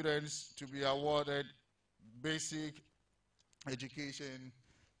of students to be awarded basic education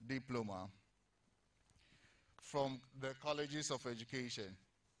diploma from the colleges of education.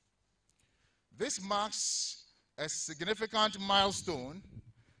 This marks a significant milestone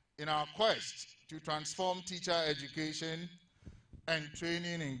in our quest to transform teacher education and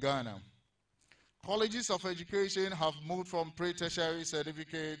training in Ghana. Colleges of education have moved from pre-tertiary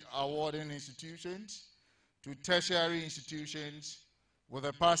certificate awarding institutions to tertiary institutions with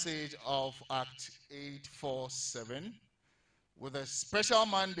the passage of Act 847, with a special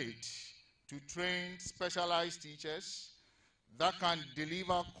mandate to train specialized teachers that can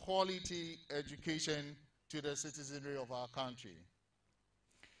deliver quality education to the citizenry of our country.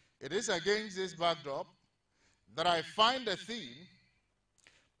 It is against this backdrop that I find the theme,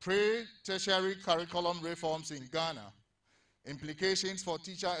 Pre-Tertiary Curriculum Reforms in Ghana, Implications for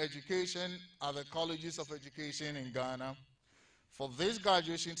Teacher Education at the Colleges of Education in Ghana, for this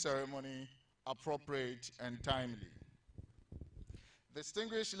graduation ceremony, appropriate and timely.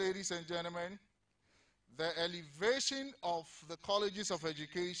 Distinguished ladies and gentlemen, the elevation of the colleges of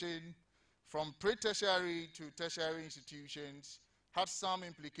education from pre-tertiary to tertiary institutions had some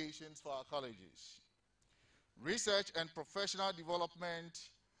implications for our colleges. Research and professional development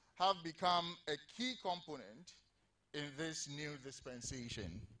have become a key component in this new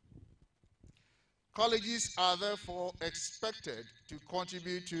dispensation. Colleges are therefore expected to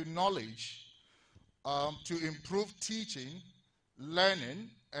contribute to knowledge, to improve teaching, learning,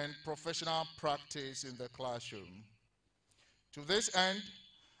 and professional practice in the classroom. To this end,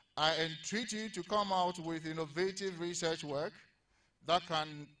 I entreat you to come out with innovative research work that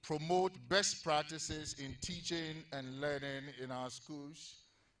can promote best practices in teaching and learning in our schools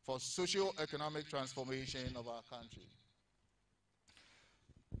for socio-economic transformation of our country.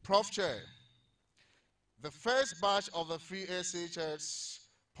 Prof. Chair, the first batch of the free SHS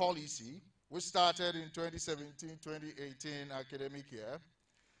policy, which started in 2017-2018 academic year,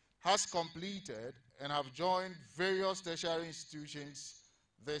 has completed and have joined various tertiary institutions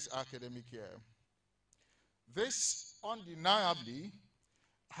this academic year. This undeniably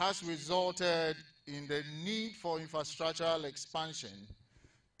has resulted in the need for infrastructural expansion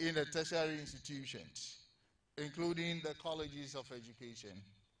in the tertiary institutions, including the colleges of education.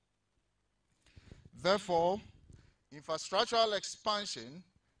 Therefore, infrastructural expansion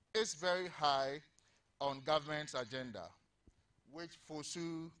is very high on government's agenda, which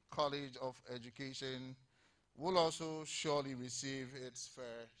Foso College of Education will also surely receive its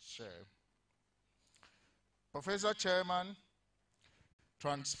fair share. Professor Chairman,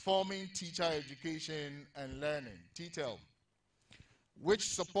 Transforming Teacher Education and Learning, TTEL, which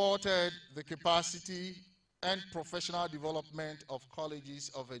supported the capacity and professional development of colleges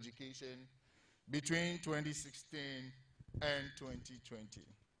of education between 2016 and 2020.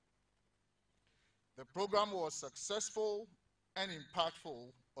 The program was successful and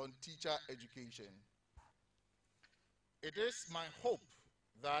impactful on teacher education. It is my hope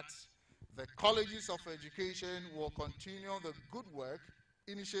that the colleges of education will continue the good work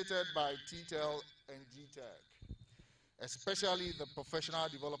initiated by TTEL and GTEC, especially the professional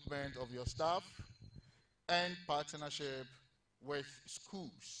development of your staff and partnership with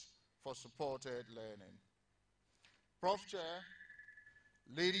schools for supported learning. Prof. Chair,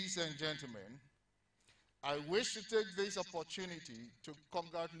 ladies and gentlemen, I wish to take this opportunity to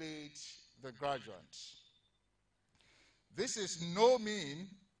congratulate the graduates. This is no mean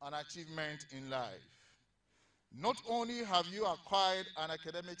an achievement in life. Not only have you acquired an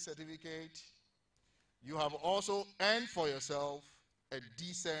academic certificate, you have also earned for yourself a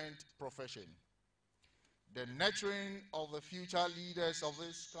decent profession. The nurturing of the future leaders of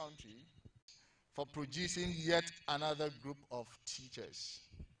this country for producing yet another group of teachers.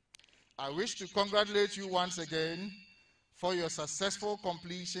 I wish to congratulate you once again for your successful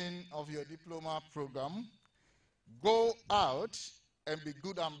completion of your diploma program. Go out and be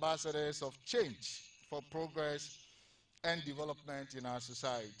good ambassadors of change for progress and development in our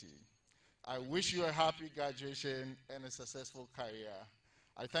society. I wish you a happy graduation and a successful career.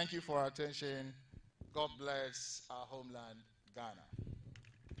 I thank you for your attention. God bless our homeland, Ghana.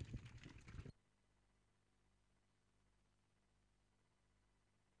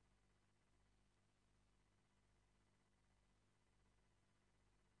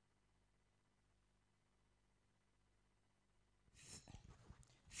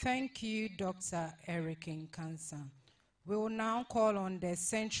 Thank you, Dr. Eric Nkansa. We will now call on the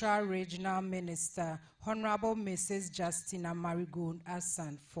Central Regional Minister, Honorable Mrs. Justina Marigold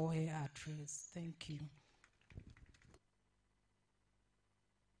Assan, for her address. Thank you.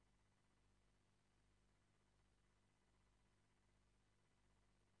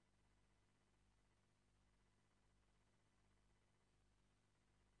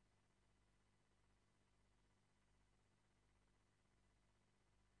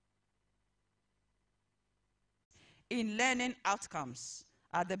 In learning outcomes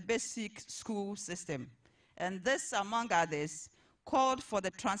at the basic school system. And this, among others, called for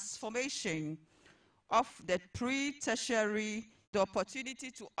the transformation of the pre-tertiary, the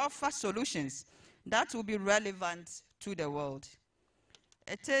opportunity to offer solutions that will be relevant to the world.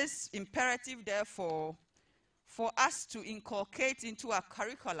 It is imperative, therefore, for us to inculcate into our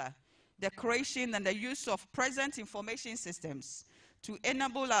curricula the creation and the use of present information systems to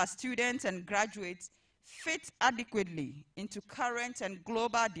enable our students and graduates fit adequately into current and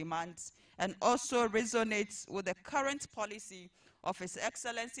global demands and also resonates with the current policy of His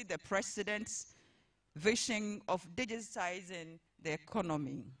Excellency the President's vision of digitizing the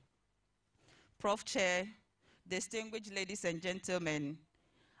economy. Prof. Chair, distinguished ladies and gentlemen,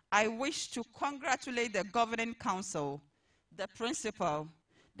 I wish to congratulate the Governing Council, the Principal,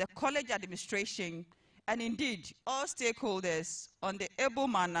 the College Administration, and indeed all stakeholders on the able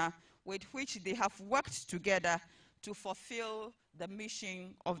manner with which they have worked together to fulfill the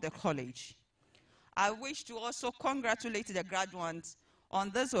mission of the college. I wish to also congratulate the graduates on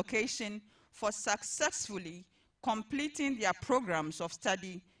this occasion for successfully completing their programs of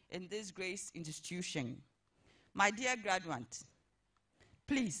study in this great institution. My dear graduates,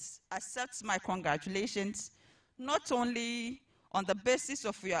 please accept my congratulations, not only on the basis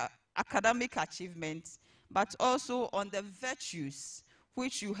of your academic achievements, but also on the virtues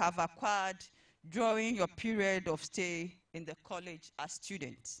which you have acquired during your period of stay in the college as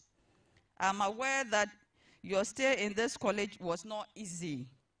students. I'm aware that your stay in this college was not easy.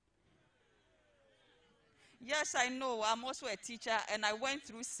 Yes, I know, I'm also a teacher and I went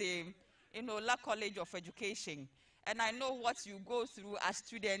through same in Ola College of Education. And I know what you go through as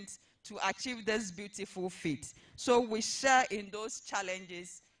students to achieve this beautiful feat. So we share in those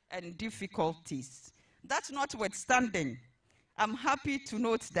challenges and difficulties. That notwithstanding, I'm happy to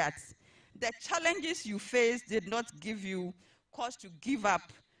note that the challenges you faced did not give you cause to give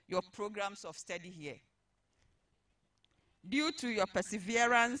up your programs of study here. Due to your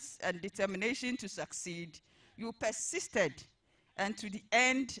perseverance and determination to succeed, you persisted and to the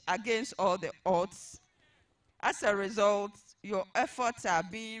end against all the odds. As a result, your efforts are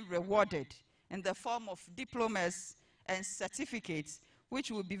being rewarded in the form of diplomas and certificates,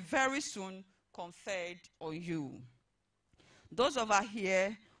 which will be very soon conferred on you. Those of us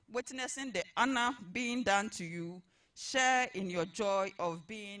here witnessing the honor being done to you share in your joy of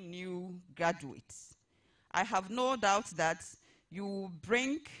being new graduates. I have no doubt that you will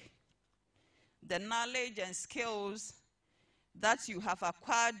bring the knowledge and skills that you have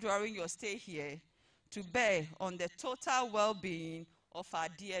acquired during your stay here to bear on the total well-being of our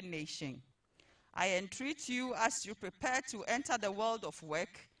dear nation. I entreat you as you prepare to enter the world of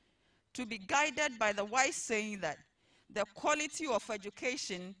work to be guided by the wise saying that the quality of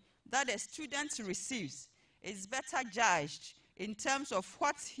education that a student receives is better judged in terms of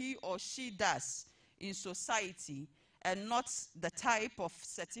what he or she does in society and not the type of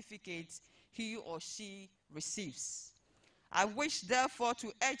certificate he or she receives. I wish, therefore,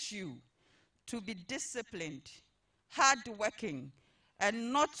 to urge you to be disciplined, hardworking,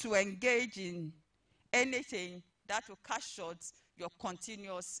 and not to engage in anything that will cut short your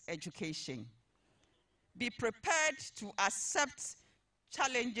continuous education. Be prepared to accept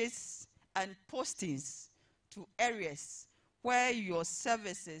challenges and postings to areas where your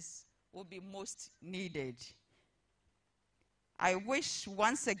services will be most needed. I wish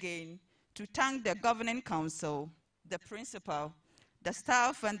once again to thank the Governing Council, the Principal, the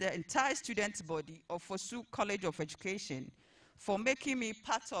staff, and the entire student body of Foso College of Education for making me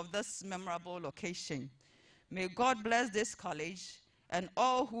part of this memorable occasion. May God bless this college and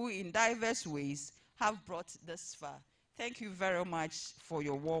all who in diverse ways have brought this far. Thank you very much for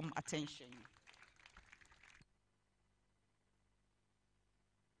your warm attention.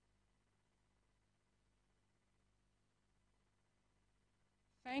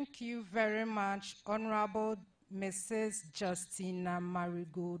 Thank you very much, Honorable Mrs. Justina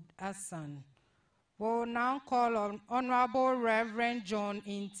Marigold Hassan. We'll now call on Honorable Reverend John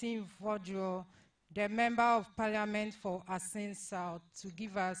Intim Vodjo, the Member of Parliament for Asin South, to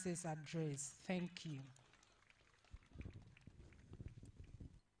give us his address. Thank you.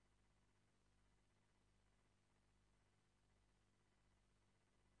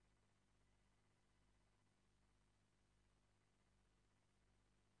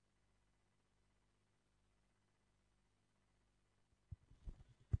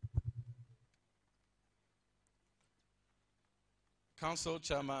 Council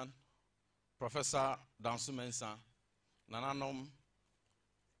Chairman, Professor Dansu Mensah, Nananom,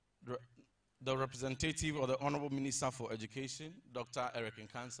 the representative of the Honorable Minister for Education, Dr. Eric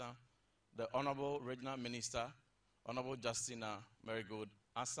Nkansa, the Honorable Regional Minister, Honorable Justina Marigold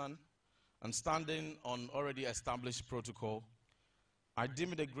Hassan, and standing on already established protocol, I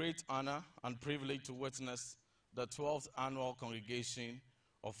deem it a great honor and privilege to witness the 12th annual congregation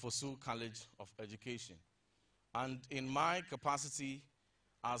of Foso College of Education. And in my capacity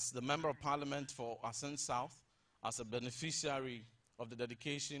as the Member of Parliament for Asin South, as a beneficiary of the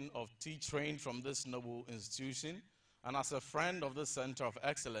dedication of teachers trained from this noble institution, and as a friend of the Center of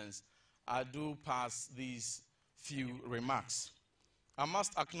Excellence, I do pass these few remarks. I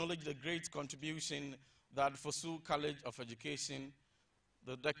must acknowledge the great contribution that Foso College of Education,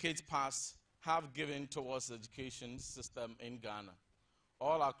 the decades past, have given towards the education system in Ghana.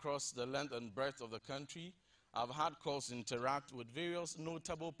 All across the length and breadth of the country, I've had cause to interact with various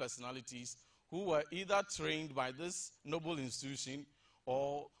notable personalities who were either trained by this noble institution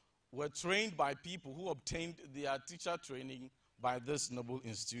or were trained by people who obtained their teacher training by this noble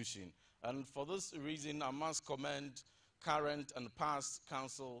institution. And for this reason, I must commend current and past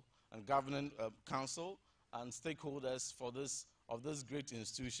council and governing council and stakeholders of this great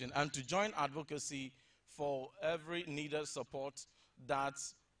institution, and to join advocacy for every needed support that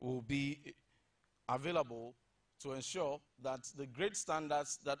will be available to ensure that the great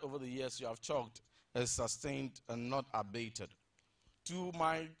standards that over the years you have chalked is sustained and not abated. To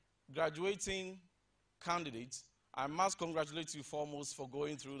my graduating candidates, I must congratulate you foremost for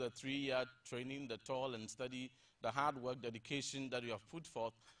going through the 3-year training, the toil and study, the hard work, dedication that you have put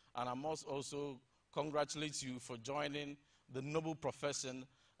forth, and I must also congratulate you for joining the noble profession,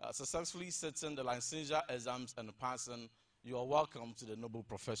 successfully sitting the licensure exams and passing. You are welcome to the noble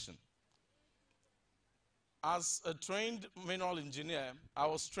profession. As a trained mineral engineer, I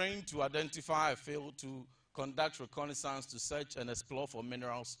was trained to identify a field, to conduct reconnaissance, to search and explore for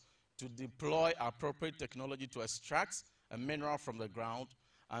minerals, to deploy appropriate technology to extract a mineral from the ground,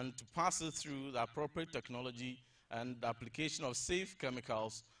 and to pass it through the appropriate technology and the application of safe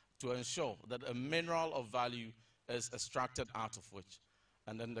chemicals to ensure that a mineral of value is extracted out of which,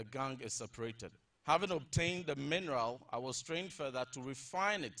 and then the gang is separated. Having obtained the mineral, I was trained further to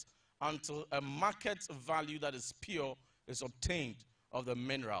refine it until a market value that is pure is obtained of the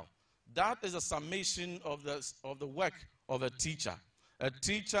mineral. That is a summation of the work of a teacher. A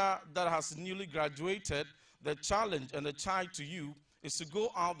teacher that has newly graduated, the challenge and the charge to you is to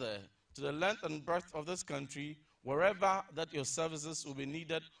go out there to the length and breadth of this country, wherever that your services will be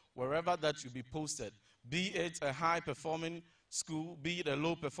needed, wherever that you'll be posted, be it a high-performing school, be it a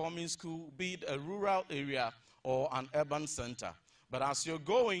low-performing school, be it a rural area or an urban center. But as you're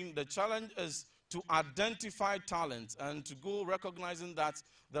going, the challenge is to identify talent and to go recognizing that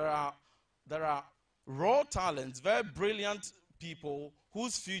there are raw talents, very brilliant people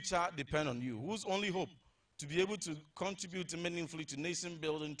whose future depend on you, whose only hope to be able to contribute meaningfully to nation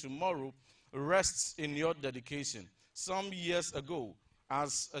building tomorrow rests in your dedication. Some years ago,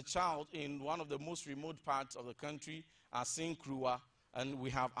 as a child in one of the most remote parts of the country, Asin Krua, and we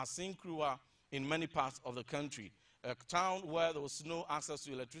have Asin Krua in many parts of the country. A town where there was no access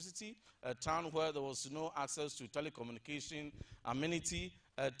to electricity, a town where there was no access to telecommunication amenity,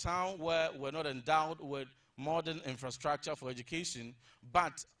 a town where we're not endowed with modern infrastructure for education,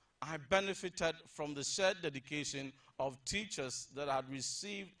 but I benefited from the shared dedication of teachers that had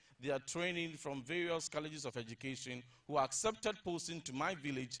received their training from various colleges of education who accepted posting to my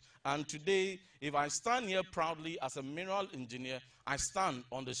village. And today, if I stand here proudly as a mineral engineer, I stand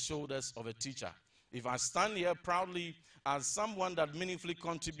on the shoulders of a teacher. If I stand here proudly as someone that meaningfully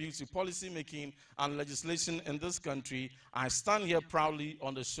contributes to policy making and legislation in this country, I stand here proudly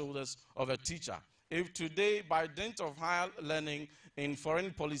on the shoulders of a teacher. If today, by dint of higher learning in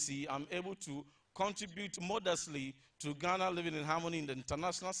foreign policy, I'm able to contribute modestly to Ghana living in harmony in the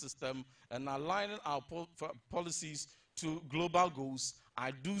international system and aligning our policies to global goals,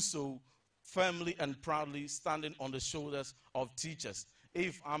 I do so firmly and proudly standing on the shoulders of teachers.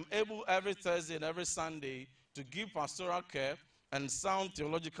 if I'm able every Thursday and every Sunday to give pastoral care and sound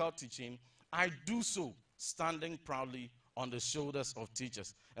theological teaching, I do so standing proudly on the shoulders of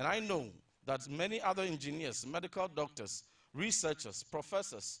teachers. And I know that many other engineers, medical doctors, researchers,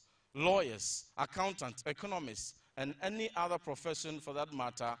 professors, lawyers, accountants, economists, and any other profession for that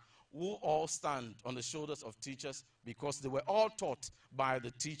matter will all stand on the shoulders of teachers because they were all taught by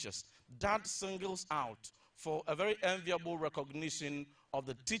the teachers. That singles out for a very enviable recognition of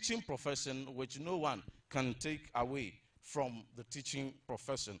the teaching profession, which no one can take away from the teaching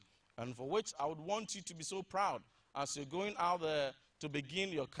profession, and for which I would want you to be so proud as you're going out there to begin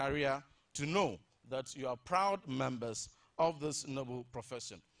your career, to know that you are proud members of this noble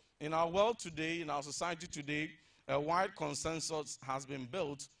profession. In our world today, in our society today, a wide consensus has been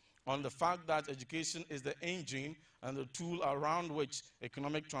built on the fact that education is the engine and the tool around which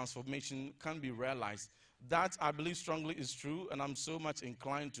economic transformation can be realized. That, I believe strongly, is true, and I'm so much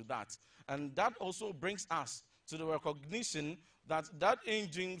inclined to that. And that also brings us to the recognition that that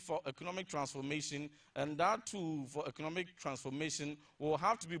engine for economic transformation and that tool for economic transformation will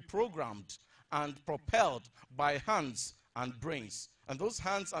have to be programmed and propelled by hands and brains. And those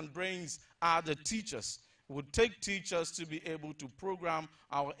hands and brains are the teachers. It would take teachers to be able to program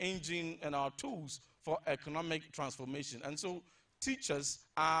our engine and our tools for economic transformation. And so teachers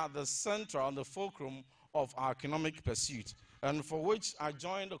are the center and the fulcrum of our economic pursuit, and for which I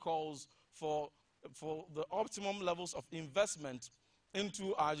join the calls for the optimum levels of investment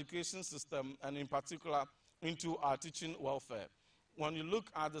into our education system, and in particular into our teaching welfare. When you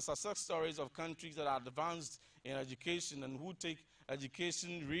look at the success stories of countries that are advanced in education and who take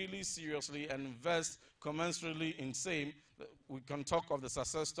education really seriously and invest commensurately in same, we can talk of the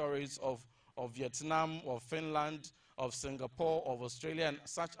success stories of Vietnam, of Finland, of Singapore, of Australia, and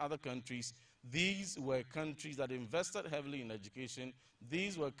such other countries. These were countries that invested heavily in education.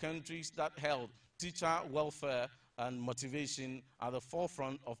 These were countries that held teacher welfare and motivation at the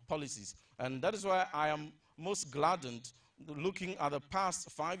forefront of policies. And that is why I am most gladdened looking at the past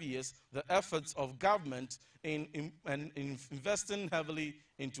 5 years, the efforts of government in investing heavily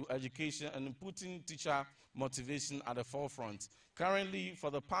into education and putting teacher motivation at the forefront. Currently,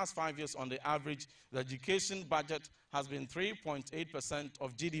 for the past 5 years, on the average, the education budget has been 3.8%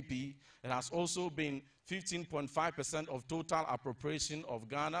 of GDP. It has also been 15.5% of total appropriation of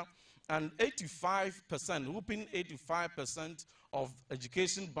Ghana, and 85%, whooping 85% of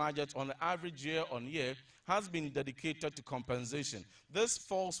education budget on the average year on year has been dedicated to compensation. This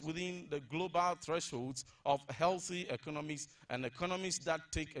falls within the global thresholds of healthy economies and economies that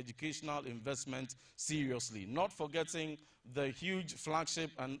take educational investment seriously, not forgetting the huge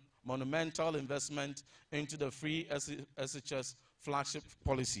flagship and monumental investment into the free SHS flagship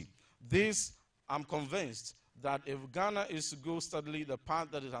policy. This, I'm convinced, that if Ghana is to go steadily the path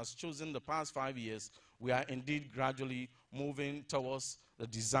that it has chosen the past 5 years, we are indeed gradually moving towards the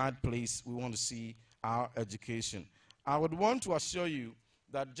desired place we want to see our education. I would want to assure you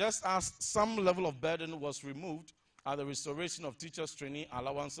that just as some level of burden was removed at the restoration of teachers' training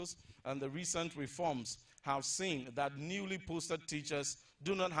allowances, and the recent reforms have seen that newly posted teachers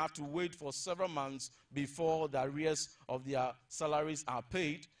do not have to wait for several months before the arrears of their salaries are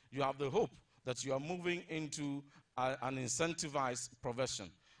paid, you have the hope that you are moving into an incentivized profession.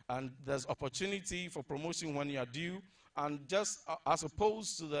 And there's opportunity for promotion when you are due, and just as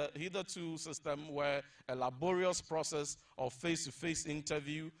opposed to the hitherto system where a laborious process of face-to-face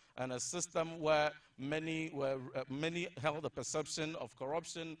interview and a system where many held a perception of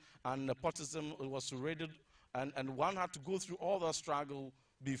corruption and nepotism was raided, and one had to go through all that struggle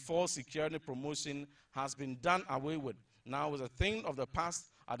before securing a promotion, has been done away with. Now is a thing of the past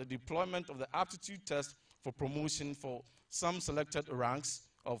at the deployment of the aptitude test for promotion for some selected ranks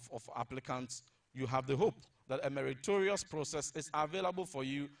of applicants. You have the hope that a meritorious process is available for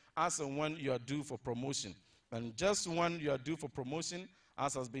you as and when you are due for promotion. And just when you are due for promotion,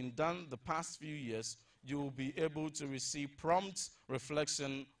 as has been done the past few years, you will be able to receive prompt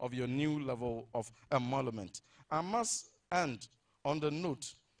reflection of your new level of emolument. I must end on the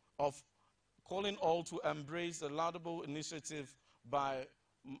note of calling all to embrace the laudable initiative by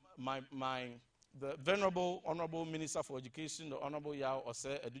the Venerable Honorable Minister for Education, the Honorable Yao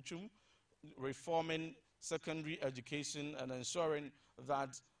Ose Edichum, reforming secondary education and ensuring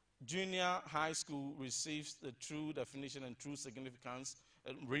that junior high school receives the true definition and true significance,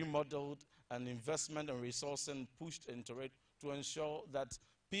 remodeled, and investment and resourcing pushed into it to ensure that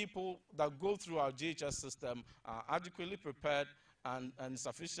people that go through our JHS system are adequately prepared and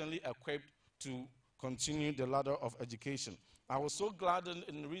sufficiently equipped to continue the ladder of education. I was so glad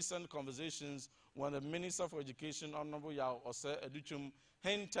in recent conversations when the Minister for Education, Honorable Yao Ose Educhum,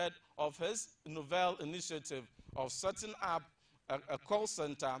 hinted of his novel initiative of setting up a call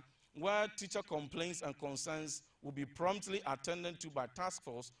center where teacher complaints and concerns will be promptly attended to by task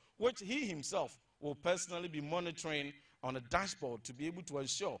force, which he himself will personally be monitoring on a dashboard to be able to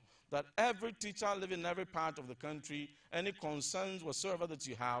ensure that every teacher living in every part of the country, any concerns whatsoever that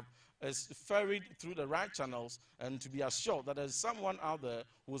you have, is ferried through the right channels, and to be assured that there's someone out there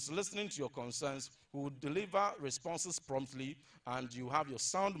who's listening to your concerns, who will deliver responses promptly, and you have your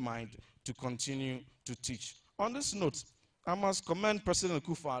sound mind to continue to teach. On this note, I must commend President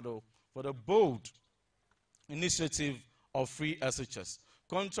Akufo-Addo for the bold initiative of free SHS.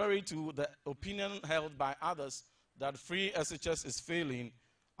 Contrary to the opinion held by others that free SHS is failing,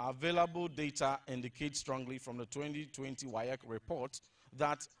 available data indicates strongly from the 2020 WAEC report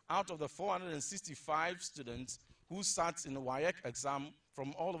that out of the 465 students who sat in the WAEC exam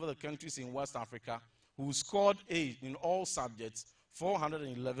from all over the countries in West Africa, who scored A in all subjects,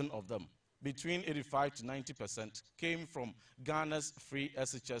 411 of them, between 85 to 90%, came from Ghana's free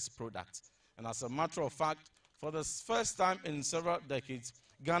SHS product. And as a matter of fact, for the first time in several decades,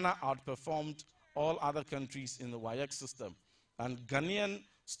 Ghana outperformed all other countries in the WAEC system. And Ghanaian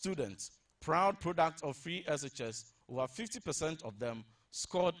students, proud product of free SHS, over 50% of them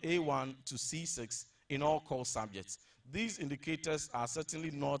scored A1 to C6 in all core subjects. These indicators are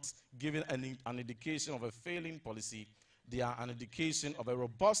certainly not giving an indication of a failing policy. They are an indication of a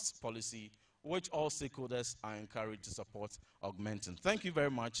robust policy which all stakeholders are encouraged to support augmenting. Thank you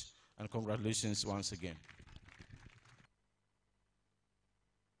very much, and congratulations once again.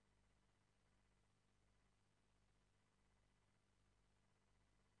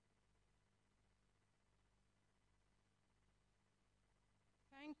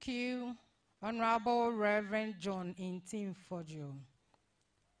 Thank you, Honorable Reverend John Intim Fojo.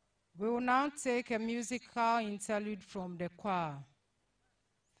 We will now take a musical interlude from the choir.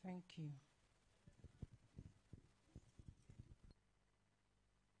 Thank you.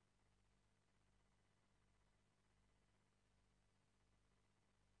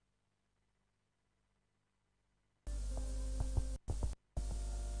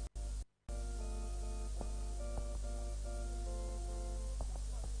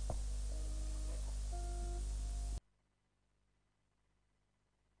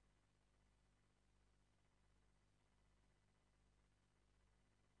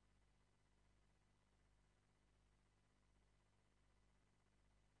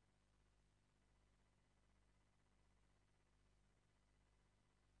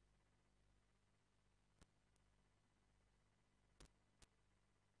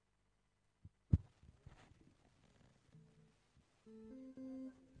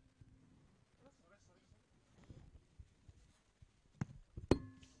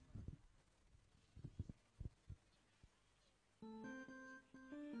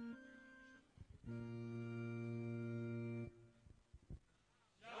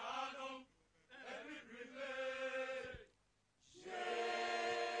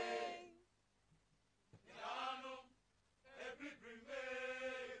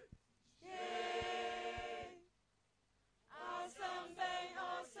 Something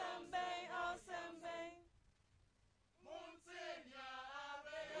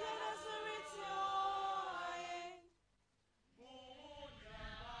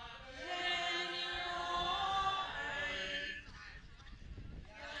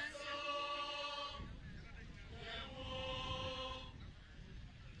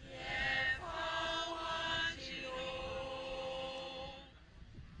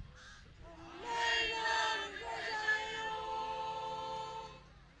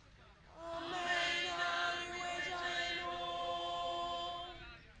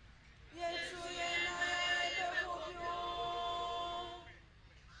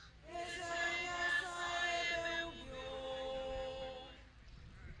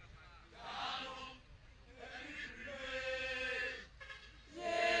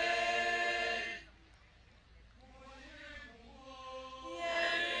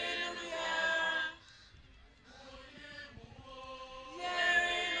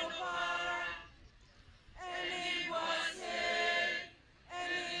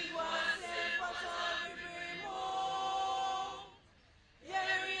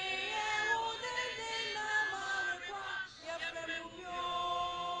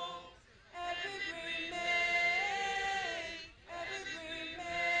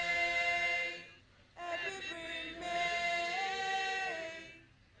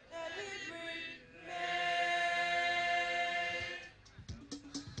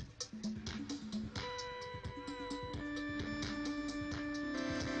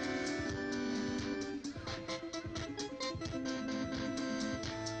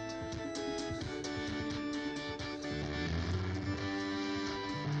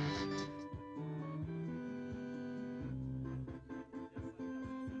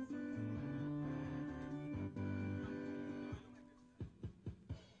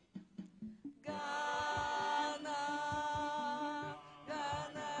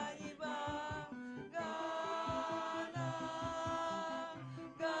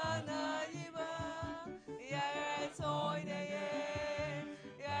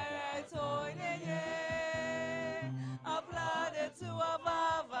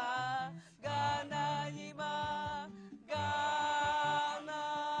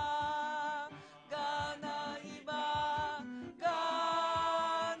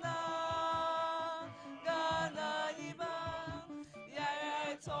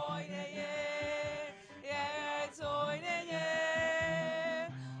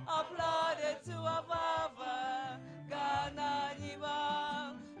Applauded to our Father, Ghana Niba,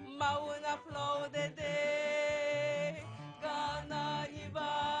 Maun applauded, Ghana Niba,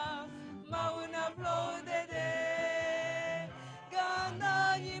 Maun applauded, Ghana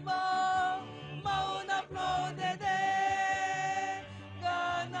Niba, Maun applauded,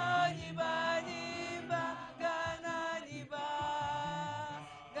 Ghana Niba, Niba, Ghana Niba,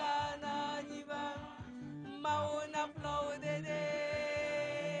 Ghana Niba, Maun applauded,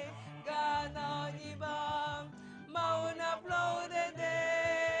 Ghana Niba, Maun applauded,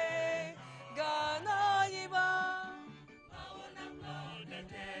 Ghana Niba, Maun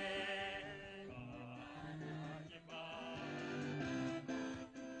applauded,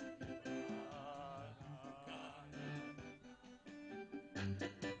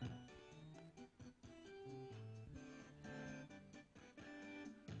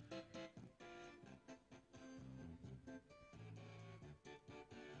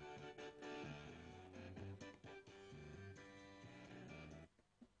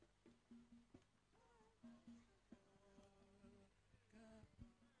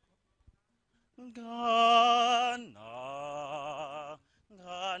 Ghana,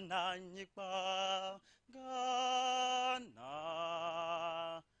 Ghana nyikpa, Ghana,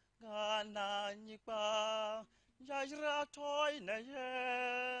 Ghana nyikpa, Jajra toy na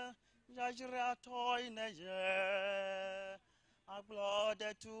ye, Jajra toy na ye,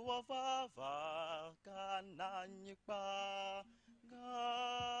 Aglode tu ovava, Ghana nyikpa,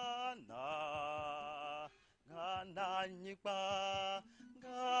 Ghana, Ghana nyikpa,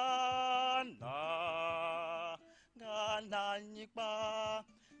 Ghana, Ghana nyikpa,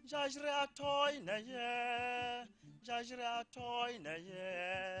 Jajra toy na ye, Jajra toy na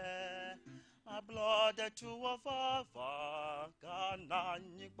ye, a blood to a vava, Ghana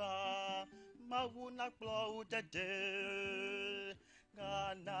nyikpa, Mawuna blow the day,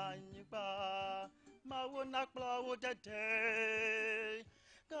 Ghana nyikpa, Mawuna blow the day.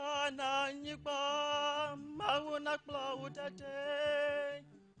 Ghana nyikpa, Mawuna blow the day.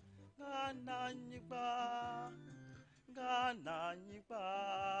 Ghana nyikpa, Ghana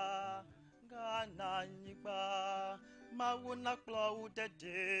nyikpa, Ghana nyikpa, Mawuna blow the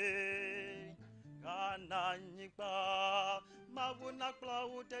day. Ghana nyikpa, Mawuna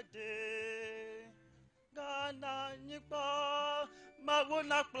blow the day. Ghana nyikpa,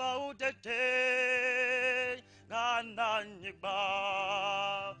 Mawuna blow the day. Ghana nyikpa,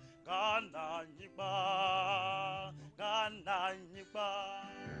 Ghana nyikpa, Ghana nyikpa.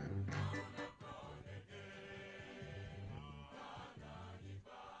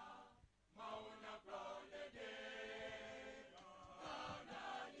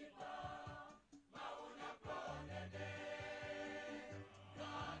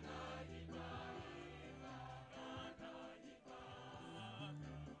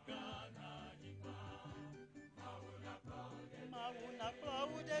 Mawuna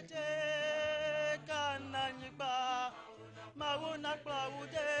plaudete, Ghana nyikpa. Mawuna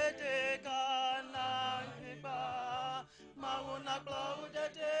plaudete, Ghana nyikpa. Mawuna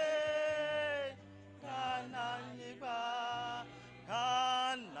plaudete, Ghana nyikpa.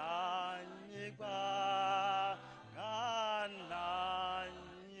 Ghana nyikpa, Ghana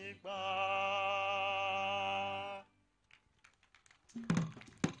nyikpa.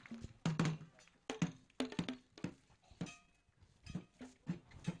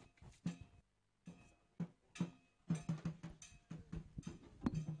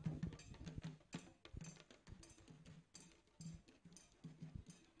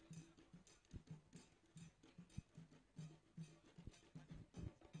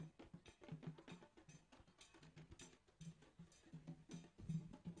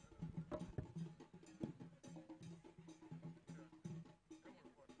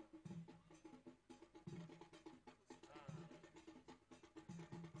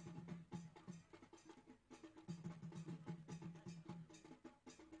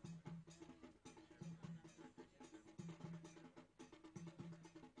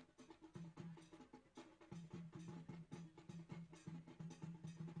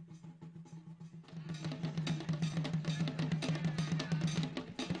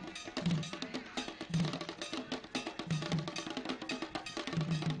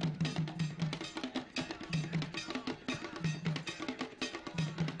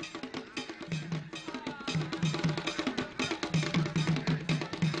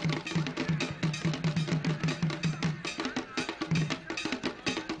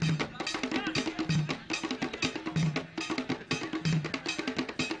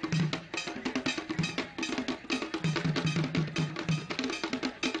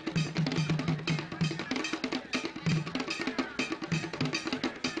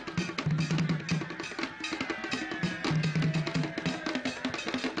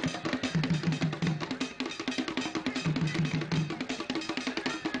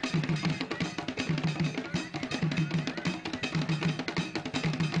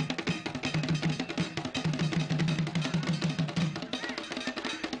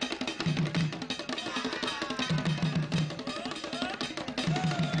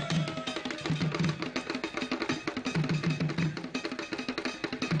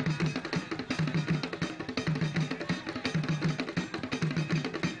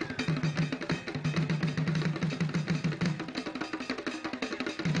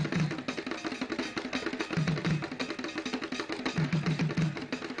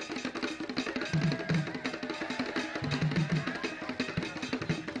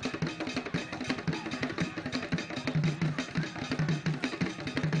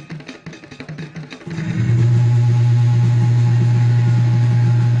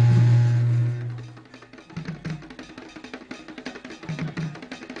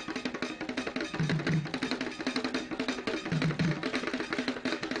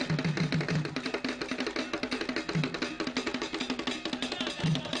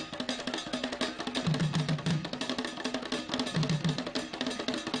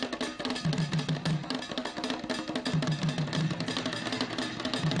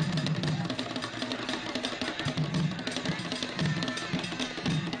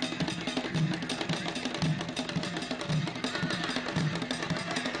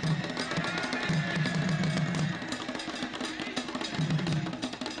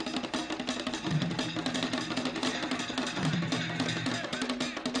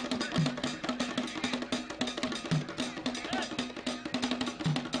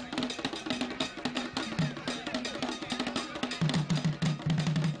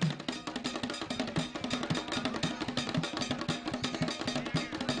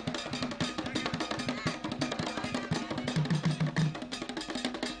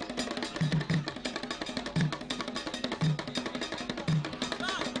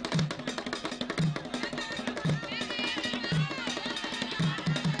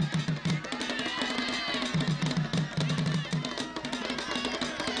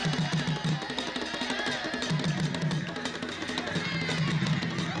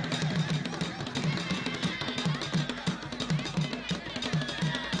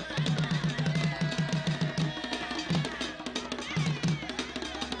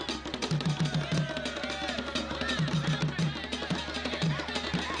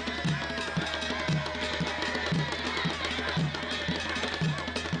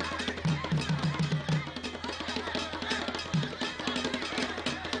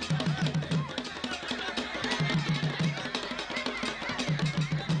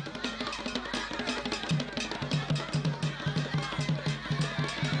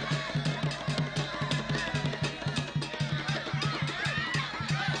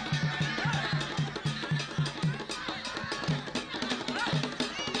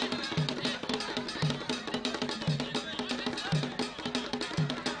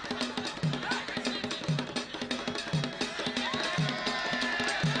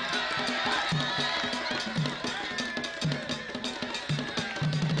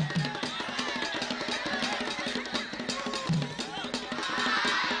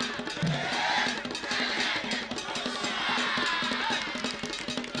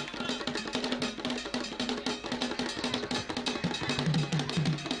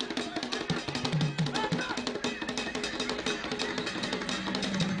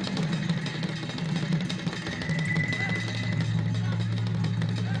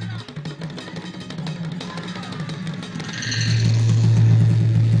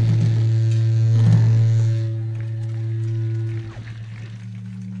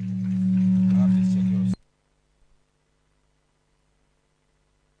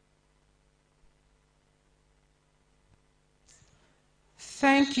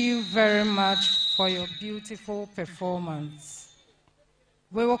 Thank you very much for your beautiful performance.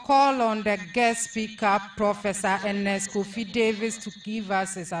 We will call on the guest speaker, Professor Ernest Kofi Davis, to give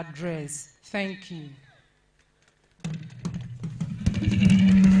us his address. Thank you.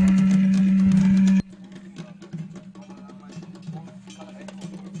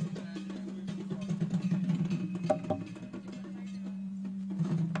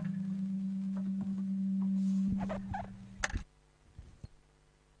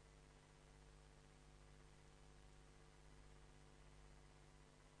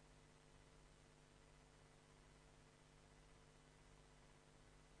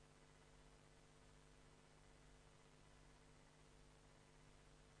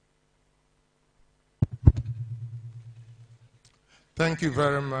 Thank you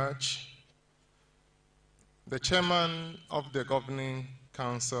very much. The chairman of the Governing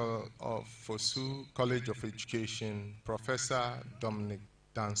Council of Foso College of Education, Professor Dominic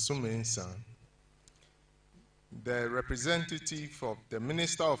Dansumensan, the representative of the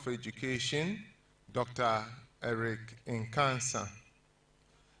Minister of Education, Dr. Eric Nkansa,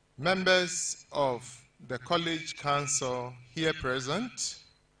 members of the College Council here present,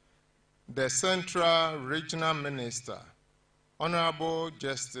 the Central Regional Minister, Honorable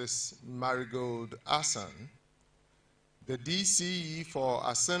Justice Marigold Asan, the DCE for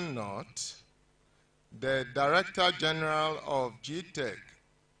Asan North, the Director General of GTEC,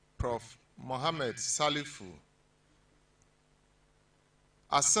 Prof. Mohammed Salifu,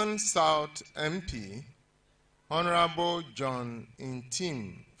 Asan South MP, Honorable John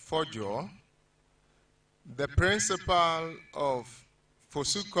Intim Fojo, the Principal of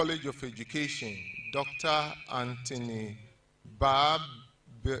Foso College of Education, Dr. Anthony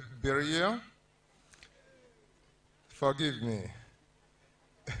Barbier, forgive me,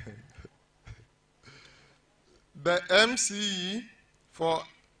 the MCE for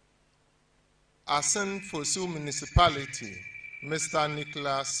Asan Foso Municipality, Mr.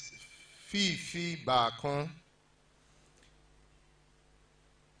 Nicholas Fifi Bakon,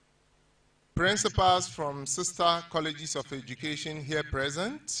 principals from sister colleges of education here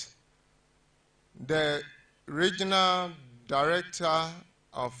present, the regional director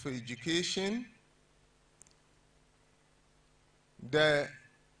of education, the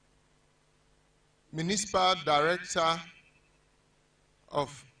municipal director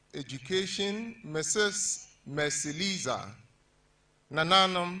of education, Mrs. Mercilisa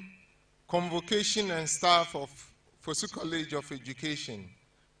Nananum, convocation and staff of Foso College of Education,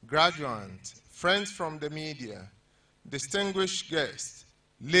 graduates, friends from the media, distinguished guests,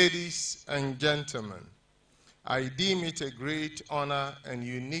 ladies and gentlemen, I deem it a great honor and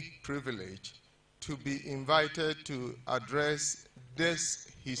unique privilege to be invited to address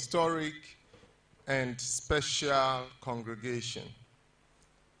this historic and special congregation.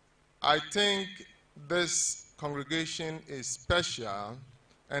 I think this congregation is special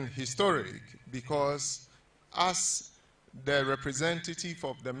and historic because, as the representative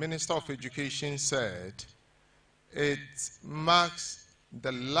of the Minister of Education said, it marks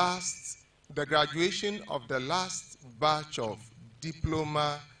the graduation of the last batch of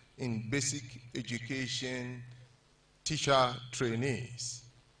diploma in basic education teacher trainees.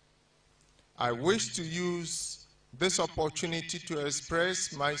 I wish to use this opportunity to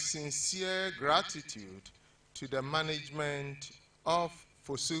express my sincere gratitude to the management of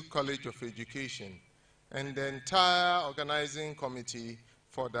Foso College of Education and the entire organizing committee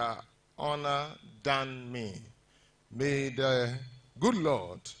for the honor done me. May the good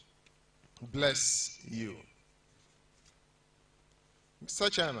Lord bless you.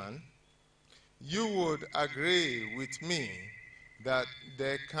 Mr. Chairman, you would agree with me that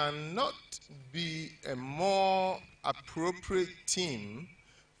there cannot be a more appropriate theme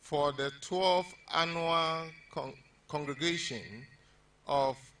for the 12th annual congregation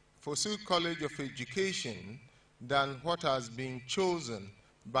of Foso College of Education than what has been chosen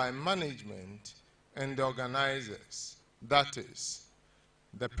by management and the organizers. That is,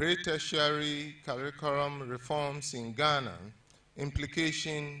 the pre-tertiary curriculum reforms in Ghana,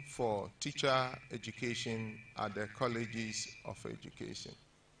 implication for teacher education at the colleges of education.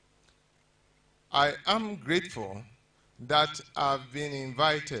 I am grateful that I've been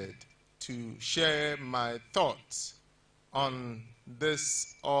invited to share my thoughts on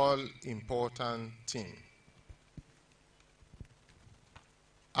this all-important theme.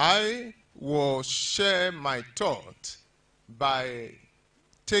 I will share my thought by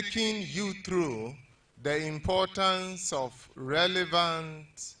taking you through the importance of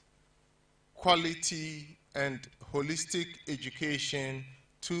relevant, quality, and holistic education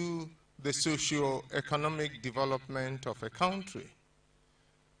to the socio-economic development of a country.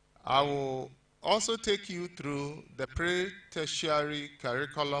 I will also take you through the pre-tertiary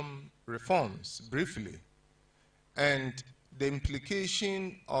curriculum reforms briefly and the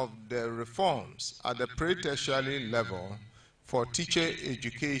implication of the reforms at the pre-tertiary level for teacher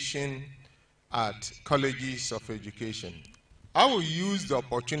education at colleges of education. I will use the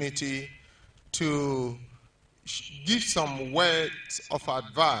opportunity to give some words of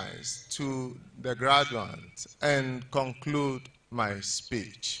advice to the graduates and conclude my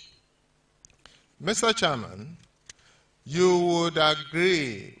speech. Mr. Chairman, you would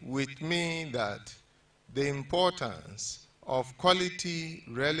agree with me that the importance of quality,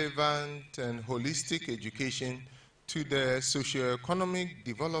 relevant, and holistic education to the socio-economic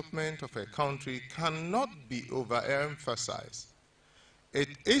development of a country cannot be overemphasized. It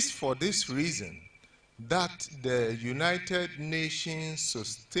is for this reason that the United Nations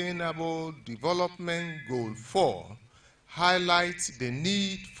Sustainable Development Goal 4 highlights the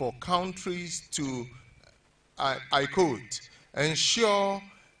need for countries to, I quote, ensure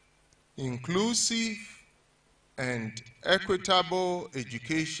inclusive and equitable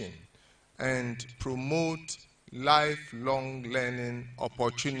education and promote lifelong learning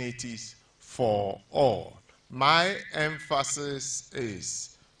opportunities for all. My emphasis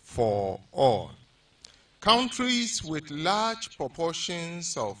is for all. Countries with large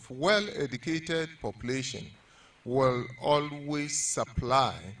proportions of well-educated population will always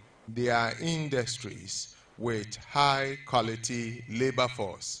supply their industries with high-quality labor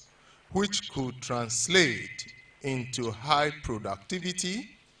force, which could translate into high productivity,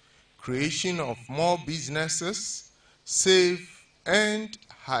 creation of more businesses, safe and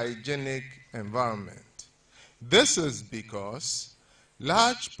hygienic environment. This is because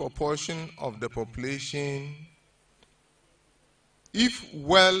large proportion of the population, if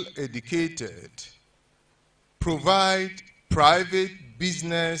well educated, provide private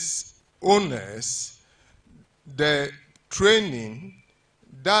business owners the training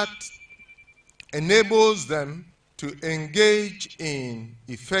that enables them to engage in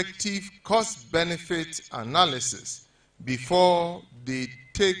effective cost-benefit analysis before they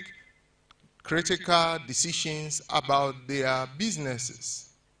take critical decisions about their businesses.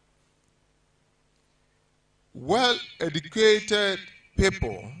 Well-educated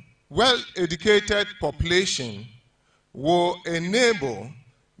people, well-educated population will enable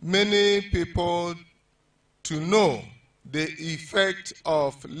many people to know the effect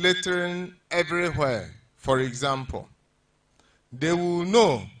of littering everywhere. For example, they will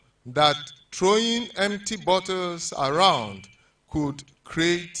know that throwing empty bottles around could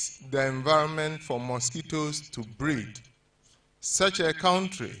create the environment for mosquitoes to breed. Such a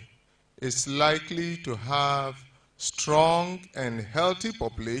country is likely to have strong and healthy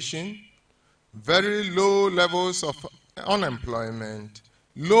population, very low levels of unemployment,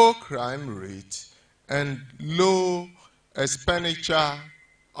 low crime rate, and low expenditure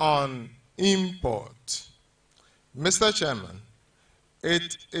on import. Mr. Chairman,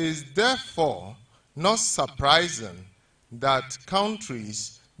 it is therefore not surprising that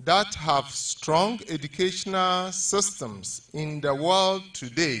countries that have strong educational systems in the world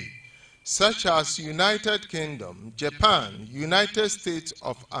today, such as United Kingdom, Japan, United States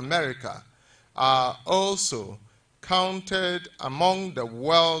of America, are also counted among the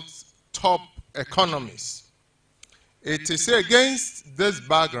world's top economies. It is against this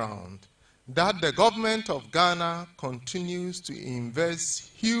background that the government of Ghana continues to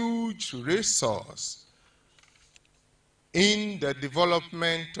invest huge resources in the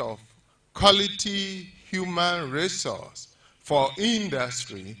development of quality human resource for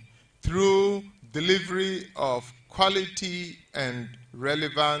industry through delivery of quality and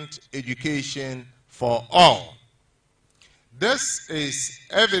relevant education for all. This is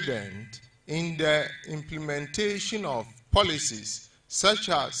evident in the implementation of policies such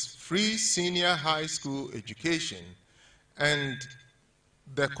as free senior high school education and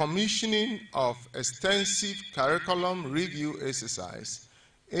the commissioning of extensive curriculum review exercise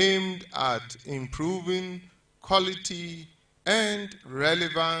aimed at improving quality and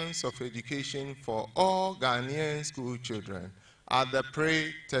relevance of education for all Ghanaian school children at the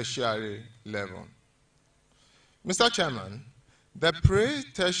pre-tertiary level. Mr. Chairman, the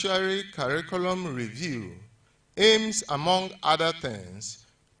pre-tertiary curriculum review aims, among other things,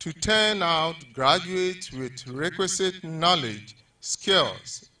 to turn out graduates with requisite knowledge,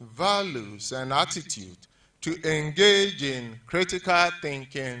 skills, values, and attitude to engage in critical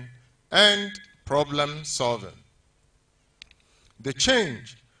thinking and problem solving. The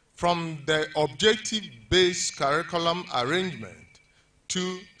change from the objective-based curriculum arrangement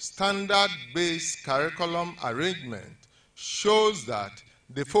to standard-based curriculum arrangement shows that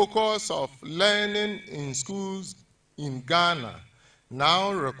the focus of learning in schools in Ghana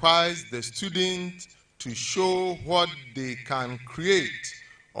now requires the student to show what they can create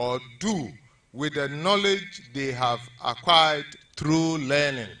or do with the knowledge they have acquired through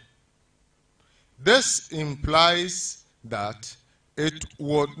learning. This implies that it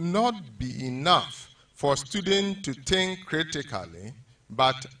would not be enough for students to think critically,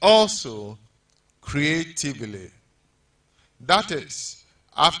 but also creatively. That is,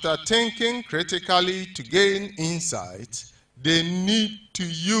 after thinking critically to gain insight, they need to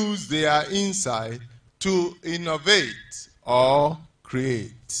use their insight to innovate or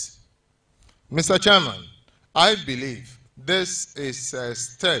create. Mr. Chairman, I believe this is a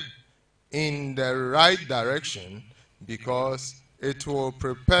step in the right direction because it will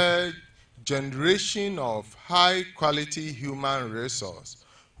prepare generation of high-quality human resource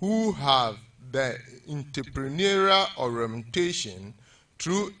who have the entrepreneurial orientation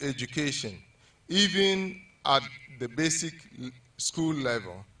through education, even at the basic school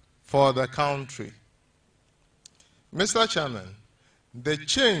level for the country. Mr. Chairman, the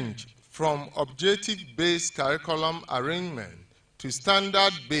change from objective-based curriculum arrangement to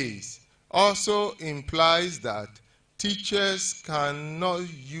standard-based also implies that teachers cannot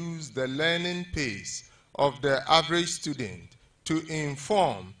use the learning pace of the average student to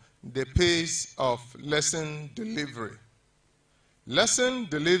inform the pace of lesson delivery. Lesson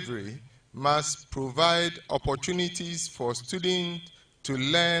delivery must provide opportunities for students to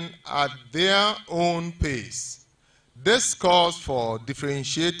learn at their own pace. This calls for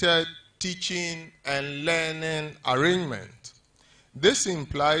differentiated teaching and learning arrangement. This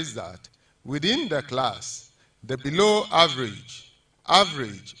implies that within the class, the below average,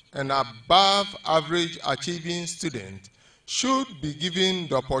 average, and above average achieving student should be given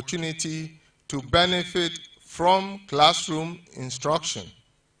the opportunity to benefit from classroom instruction.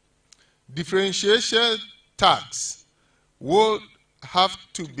 Differentiation tasks would have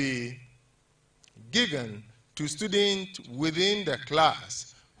to be given to students within the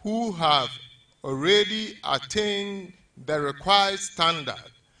class who have already attained the required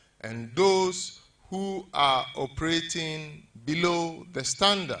standard and those who are operating below the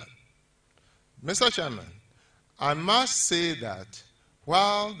standard. Mr. Chairman, I must say that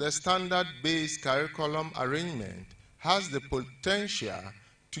while the standard-based curriculum arrangement has the potential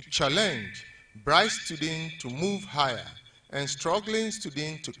to challenge bright students to move higher and struggling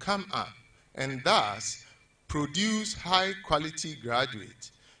students to come up and thus produce high-quality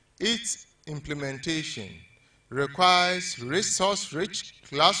graduates, its implementation requires resource-rich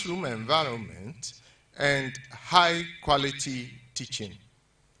classroom environment and high-quality teaching.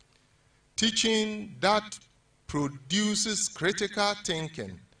 Teaching that produces critical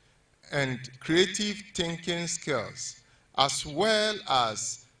thinking and creative thinking skills, as well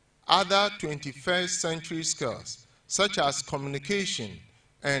as other 21st century skills, such as communication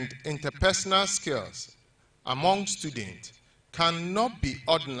and interpersonal skills among students, cannot be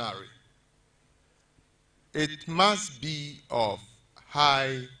ordinary. It must be of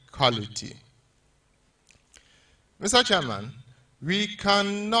high quality. Mr. Chairman, we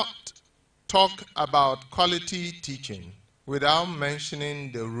cannot talk about quality teaching without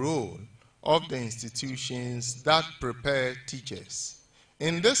mentioning the role of the institutions that prepare teachers.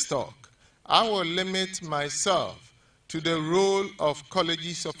 In this talk, I will limit myself to the role of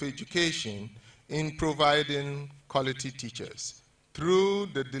colleges of education in providing quality teachers through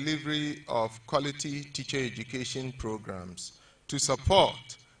the delivery of quality teacher education programs to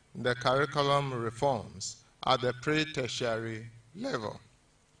support the curriculum reforms at the pre-tertiary level.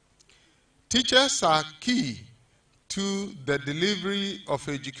 Teachers are key to the delivery of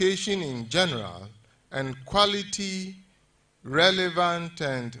education in general and quality, relevant,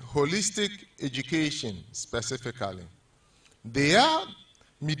 and holistic education specifically. They are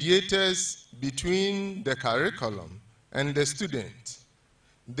mediators between the curriculum and the student.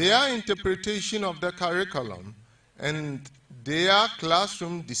 Their interpretation of the curriculum and their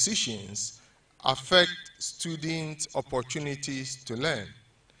classroom decisions affect students' opportunities to learn.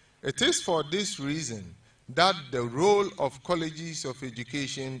 It is for this reason that the role of colleges of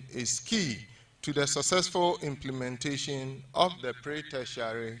education is key to the successful implementation of the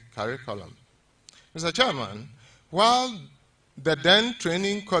pre-tertiary curriculum. Mr. Chairman, while the then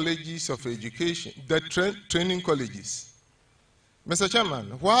training colleges of education, Mr.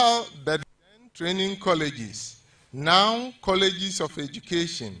 Chairman, while the then training colleges, now colleges of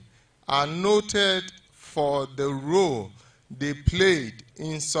education, are noted for the role they played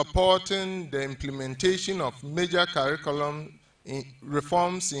in supporting the implementation of major curriculum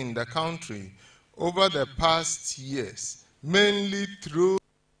reforms in the country over the past years, mainly through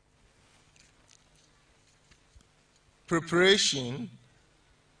preparation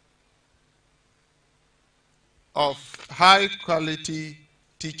of high-quality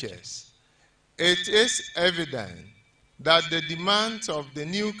teachers, it is evident that the demands of the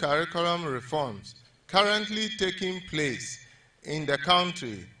new curriculum reforms currently taking place in the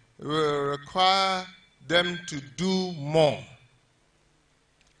country will require them to do more.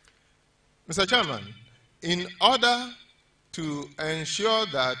 Mr. Chairman, in order to ensure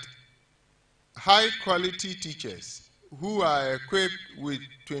that high-quality teachers who are equipped with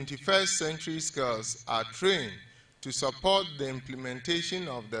 21st century skills are trained to support the implementation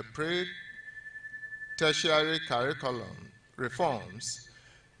of the pre-tertiary curriculum reforms,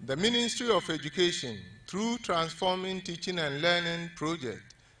 the Ministry of Education, through Transforming Teaching and Learning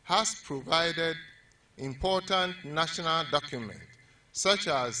project, has provided important national documents such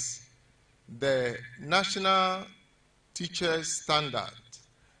as the National Teachers Standard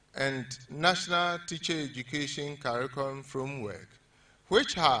and National Teacher Education Curriculum Framework,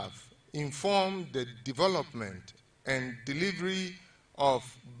 which have informed the development and delivery of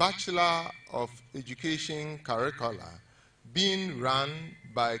Bachelor of Education curricula being run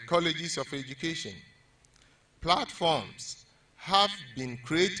by colleges of education. Platforms have been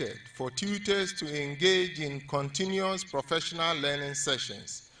created for tutors to engage in continuous professional learning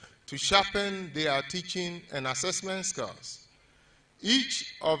sessions to sharpen their teaching and assessment skills.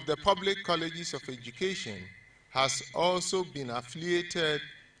 Each of the public colleges of education has also been affiliated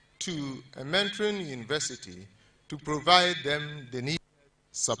to a mentoring university to provide them the needed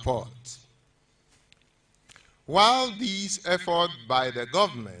support. While these efforts by the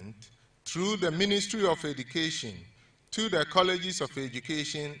government through the Ministry of Education to the colleges of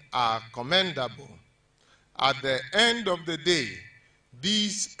education are commendable, at the end of the day,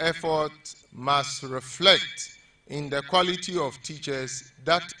 these efforts must reflect in the quality of teachers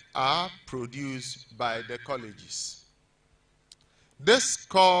that are produced by the colleges. This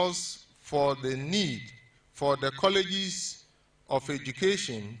calls for the need for the colleges of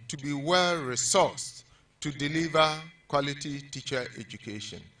education to be well-resourced to deliver quality teacher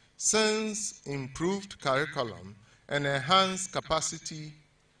education, since improved curriculum and enhanced capacity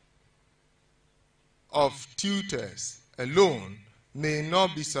of tutors alone may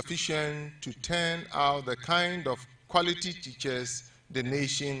not be sufficient to turn out the kind of quality teachers the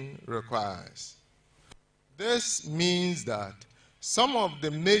nation requires. This means that some of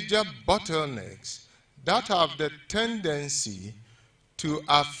the major bottlenecks that have the tendency to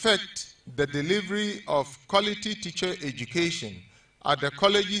affect the delivery of quality teacher education at the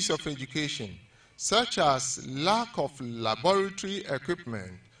colleges of education, such as lack of laboratory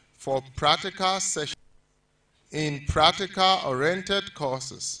equipment for practical sessions in practical-oriented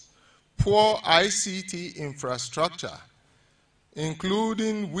courses, poor ICT infrastructure,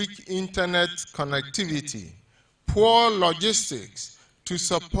 including weak internet connectivity, poor logistics to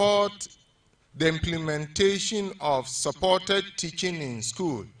support the implementation of supported teaching in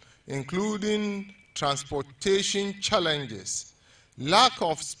school, including transportation challenges, lack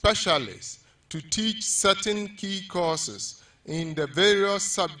of specialists to teach certain key courses in the various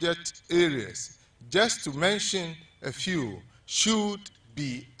subject areas, just to mention a few, should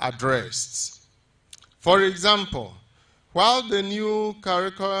be addressed. For example, while the new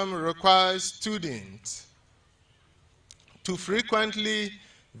curriculum requires students to frequently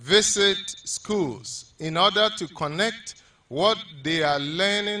visit schools in order to connect what they are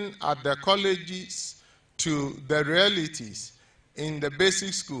learning at the colleges to the realities in the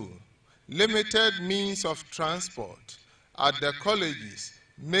basic school, limited means of transport at the colleges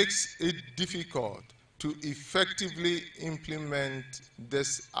makes it difficult to effectively implement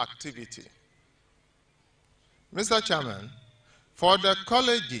this activity. Mr. Chairman, for the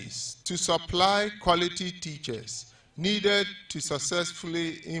colleges to supply quality teachers needed to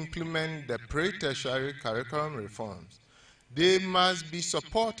successfully implement the pre-tertiary curriculum reforms, they must be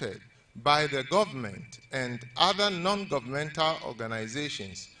supported by the government and other non-governmental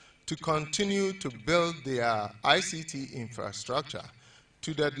organizations to continue to build their ICT infrastructure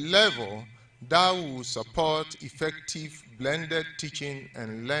to the level that will support effective blended teaching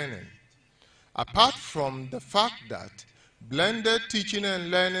and learning. Apart from the fact that blended teaching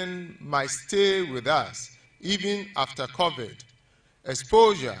and learning might stay with us even after COVID,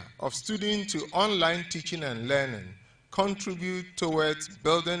 exposure of students to online teaching and learning contribute towards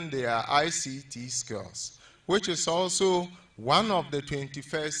building their ICT skills, which is also one of the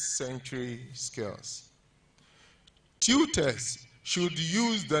 21st century skills. Tutors should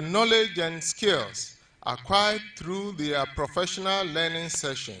use the knowledge and skills acquired through their professional learning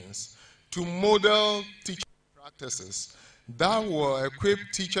sessions to model teaching practices that will equip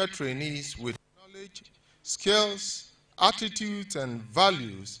teacher trainees with knowledge, skills, attitudes and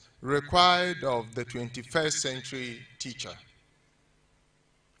values required of the 21st century teacher.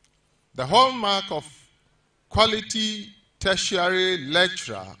 The hallmark of quality tertiary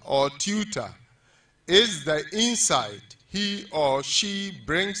lecturer or tutor is the insight he or she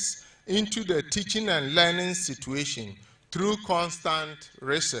brings into the teaching and learning situation through constant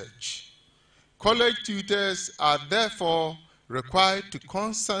research. College tutors are therefore required to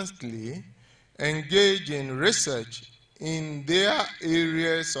constantly engage in research in their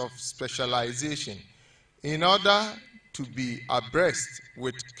areas of specialization in order to be abreast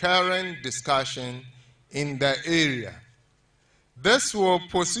with current discussion in the area. This will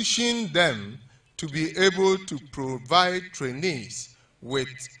position them to be able to provide trainees with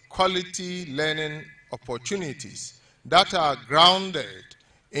quality learning opportunities that are grounded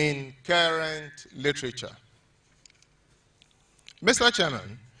in current literature. Mr.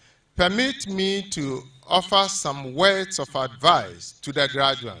 Chairman, permit me to offer some words of advice to the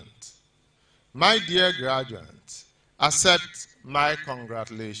graduates. My dear graduates, accept my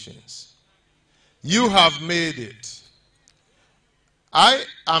congratulations. You have made it. I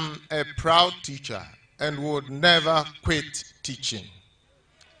am a proud teacher and would never quit teaching,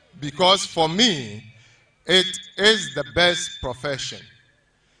 because for me, it is the best profession.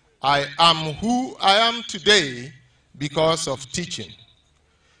 I am who I am today because of teaching.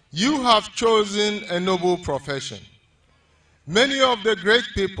 You have chosen a noble profession. Many of the great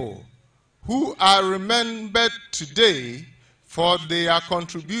people who are remembered today for their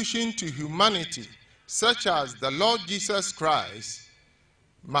contribution to humanity, such as the Lord Jesus Christ,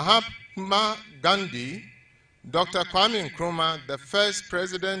 Mahatma Gandhi, Dr. Kwame Nkrumah, the first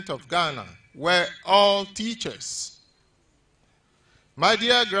president of Ghana, were all teachers. My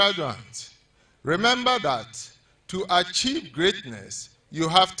dear graduates, remember that to achieve greatness, you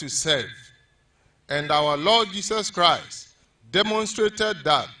have to serve. And our Lord Jesus Christ demonstrated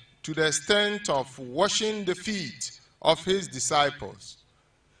that to the extent of washing the feet of his disciples.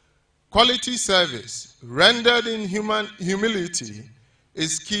 Quality service rendered in humility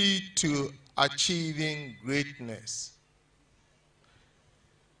is key to achieving greatness.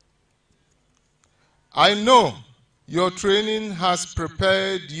 I know your training has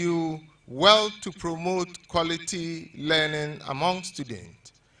prepared you well to promote quality learning among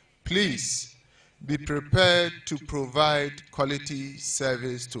students. Please be prepared to provide quality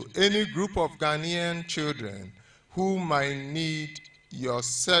service to any group of Ghanaian children who might need your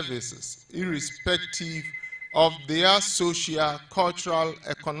services, irrespective of their social, cultural,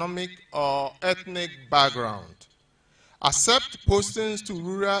 economic, or ethnic background. Accept postings to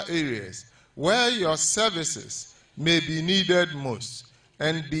rural areas where your services may be needed most,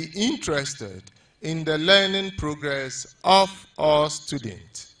 and be interested in the learning progress of all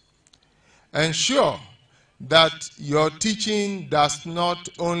students. Ensure that your teaching does not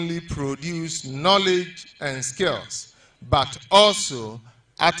only produce knowledge and skills, but also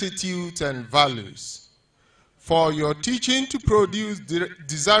attitudes and values. For your teaching to produce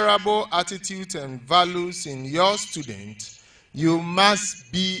desirable attitudes and values in your students, you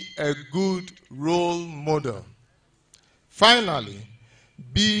must be a good role model. Finally,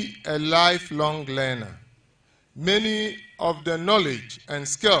 be a lifelong learner. Many of the knowledge and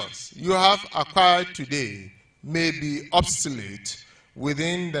skills you have acquired today may be obsolete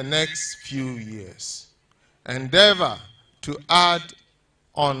within the next few years. Endeavor to add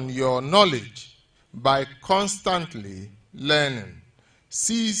on your knowledge by constantly learning.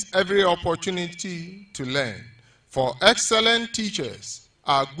 Seize every opportunity to learn, for excellent teachers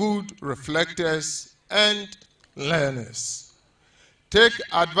are good reflectors and learners. Take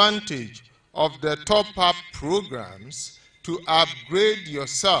advantage of the top-up programs to upgrade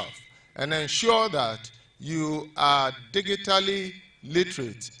yourself and ensure that you are digitally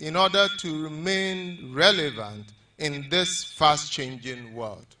literate in order to remain relevant in this fast-changing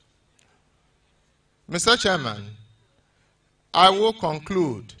world. Mr. Chairman, I will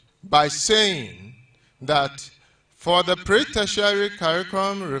conclude by saying that for the pre-tertiary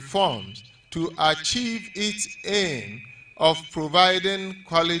curriculum reforms to achieve its aim of providing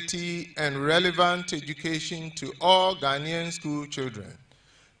quality and relevant education to all Ghanaian school children,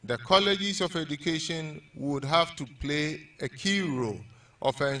 the colleges of education would have to play a key role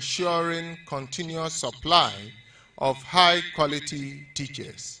of ensuring continuous supply of high-quality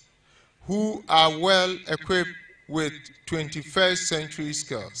teachers who are well equipped with 21st century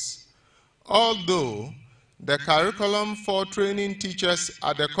skills. Although the curriculum for training teachers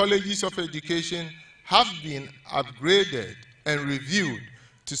at the colleges of education have been upgraded and reviewed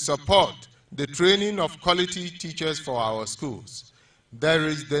to support the training of quality teachers for our schools, there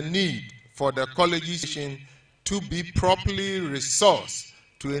is the need for the colleges to be properly resourced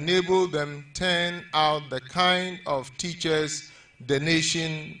to enable them turn out the kind of teachers the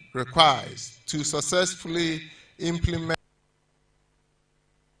nation requires to successfully implement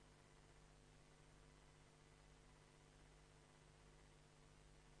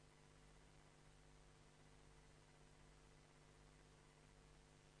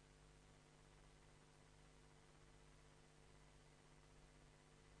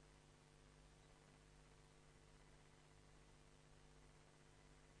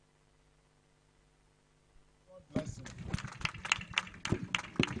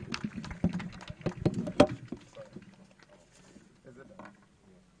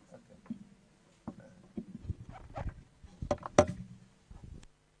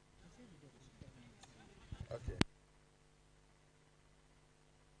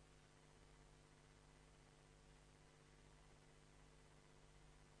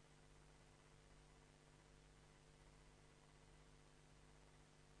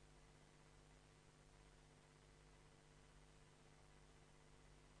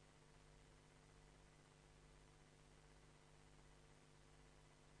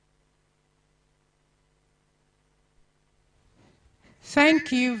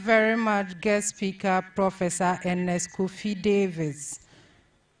Thank you very much, guest speaker, Professor Ernest Kofi Davis.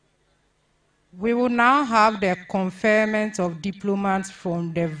 We will now have the conferment of diplomats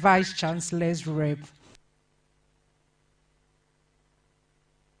from the Vice Chancellor's rep.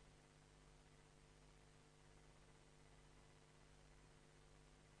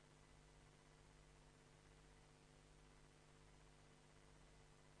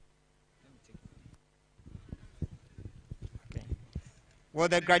 Will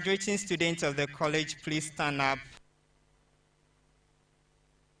the graduating students of the college please stand up?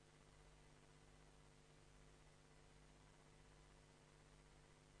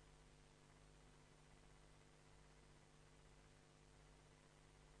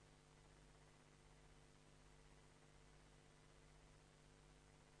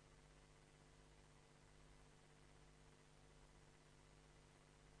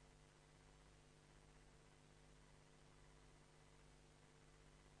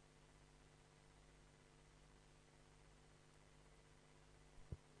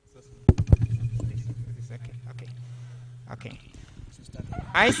 Okay.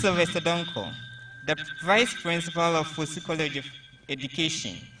 I, Sylvester Donko, the Vice Principal of Foso College of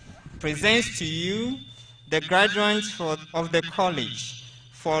Education, presents to you the graduates of the college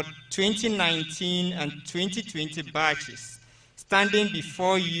for 2019 and 2020 batches, standing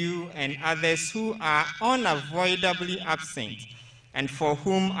before you and others who are unavoidably absent and for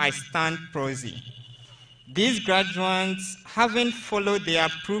whom I stand prosy. These graduates, having followed the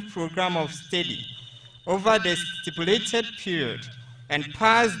approved program of study over the stipulated period and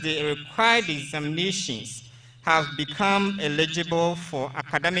passed the required examinations, have become eligible for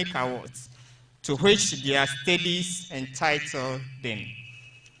academic awards to which their studies entitle them.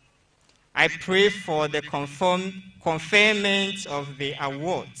 I pray for the conferment of the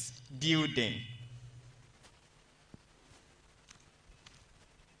awards due them.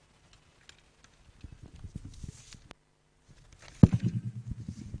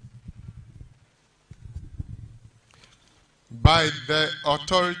 by the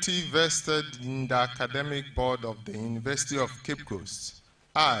authority vested in the Academic Board of the University of Cape Coast,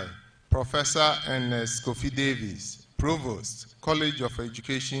 I, Professor Ernest Kofi Davis, Provost, College of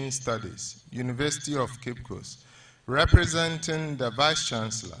Education Studies, University of Cape Coast, representing the Vice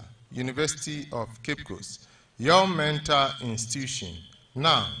Chancellor, University of Cape Coast, your mentor institution,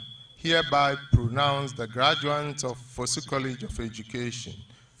 now hereby pronounce the graduates of Foso College of Education,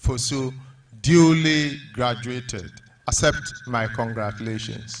 Foso, duly graduated. Accept my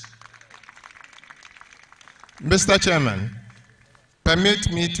congratulations. Mr. Chairman,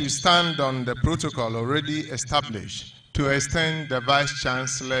 permit me to stand on the protocol already established to extend the Vice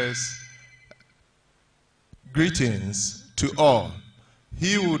Chancellor's greetings to all.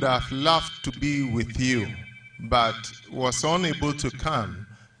 He would have loved to be with you, but was unable to come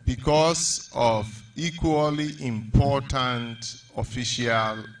because of equally important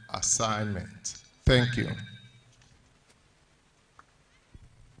official assignment. Thank you.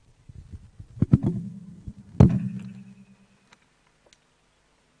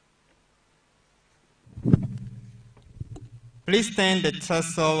 Please turn the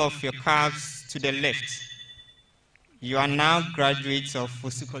tassel of your caps to the left. You are now graduates of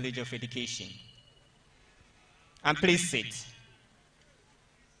Foso College of Education. And please sit.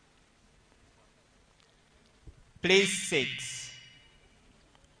 Please sit.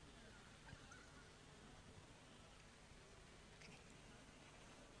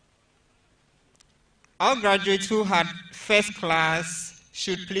 All graduates who had first class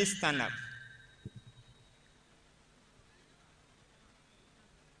should please stand up.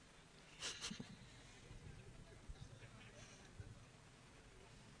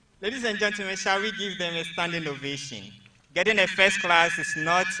 Ladies and gentlemen, shall we give them a standing ovation? Getting a first class is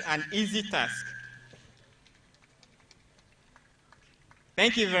not an easy task.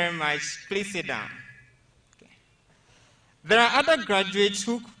 Thank you very much. Please sit down. Okay. There are other graduates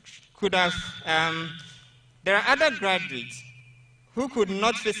who could have, who could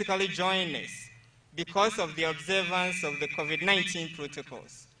not physically join us because of the observance of the COVID-19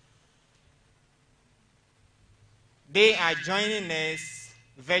 protocols. They are joining us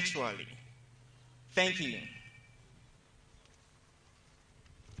virtually. Thank you.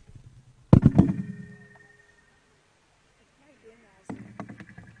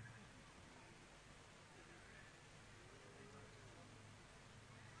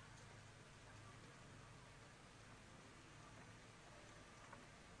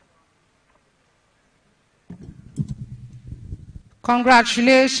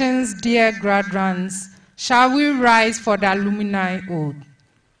 Congratulations, dear graduates. Shall we rise for the alumni oath?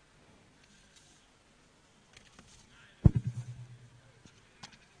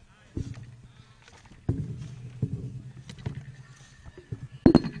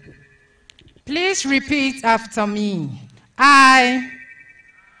 Please repeat after me. I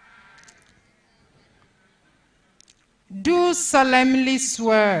do solemnly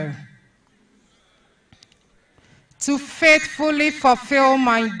swear to faithfully fulfill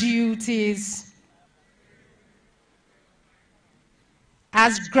my duties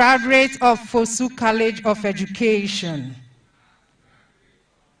as graduate of Foso College of Education,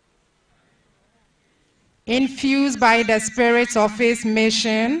 infused by the spirit of its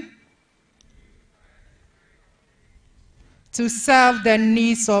mission to serve the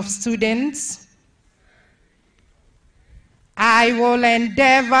needs of students. I will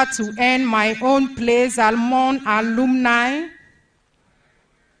endeavor to earn my own place among alumni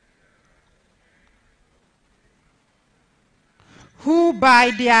who,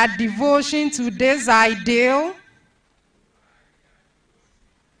 by their devotion to this ideal,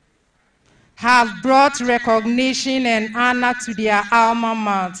 have brought recognition and honor to their alma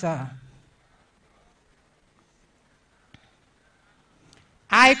mater.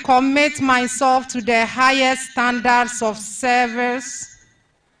 I commit myself to the highest standards of service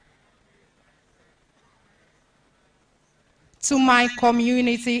to my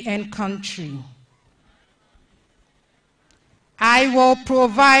community and country. I will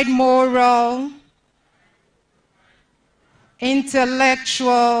provide moral,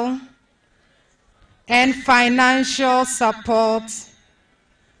 intellectual, and financial support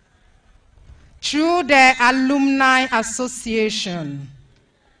through the Alumni Association.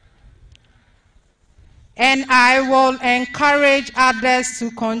 And I will encourage others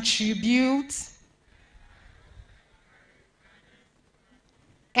to contribute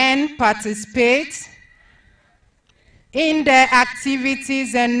and participate in the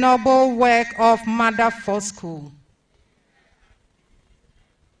activities and noble work of Mother Foso.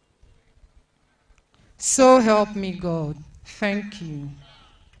 So help me God. Thank you.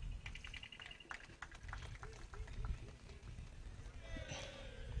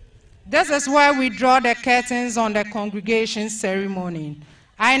 This is where we draw the curtains on the congregation ceremony.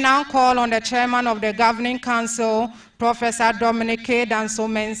 I now call on the chairman of the governing council, Professor Dominic K.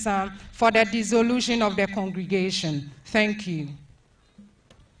 Danso-Mensah, for the dissolution of the congregation. Thank you.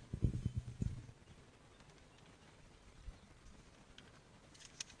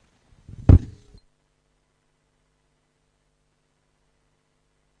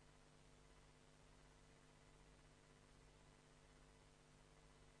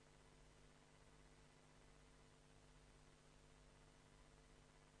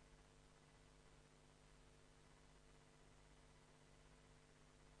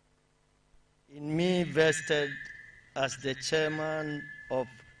 In me vested as the chairman of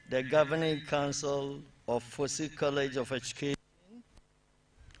the governing council of Foso College of Education,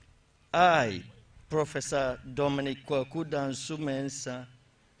 I, Professor Dominic Kwaku Danso-Mensah,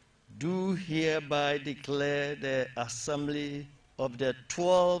 do hereby declare the assembly of the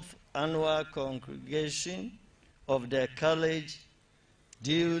 12th annual congregation of the college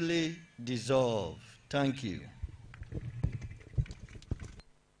duly dissolved. Thank you.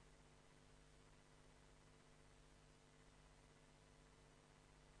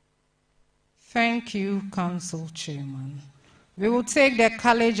 Thank you, Council Chairman. We will take the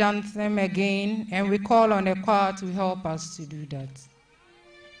college anthem again, and we call on the choir to help us to do that.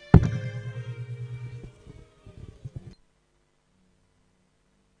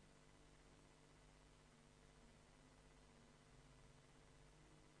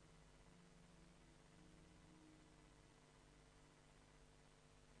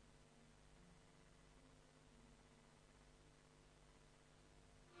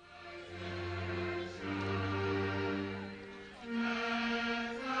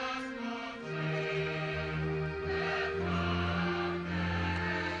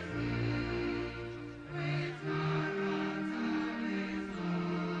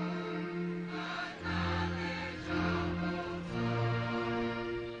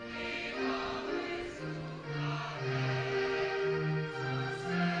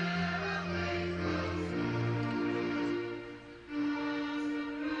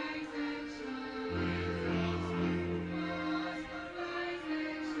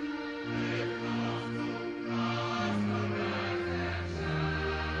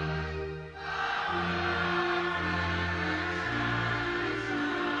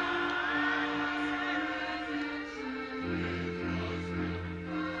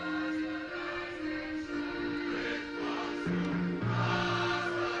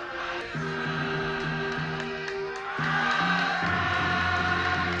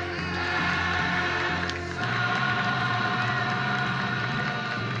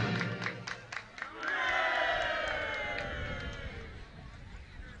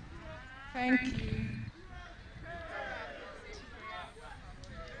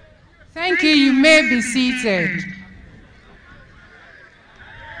 Thank you. You may be seated.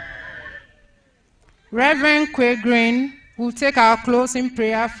 Reverend Quagreen will take our closing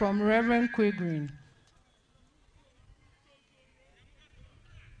prayer from Reverend Quagreen.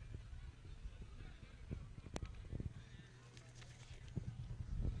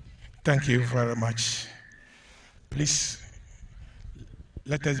 Thank you very much. Please,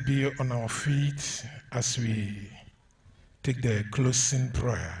 let us be on our feet as we take the closing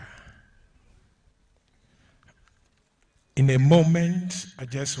prayer. In a moment, I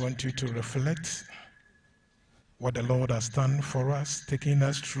just want you to reflect what the Lord has done for us, taking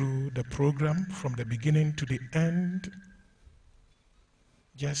us through the program from the beginning to the end.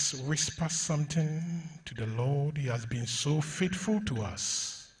 Just whisper something to the Lord. He has been so faithful to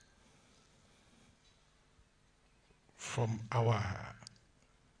us. From our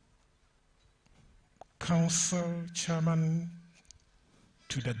council chairman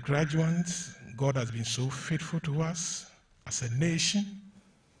to the graduates, God has been so faithful to us as a nation.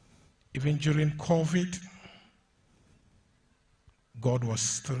 Even during COVID, God was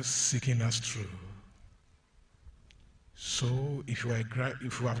still seeking us through. So if you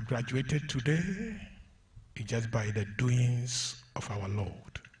have graduated today, it's just by the doings of our Lord.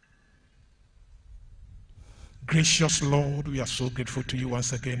 Gracious Lord, we are so grateful to you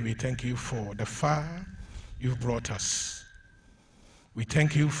once again. We thank you for the far you've brought us. We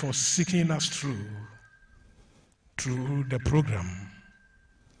thank you for seeking us through the program.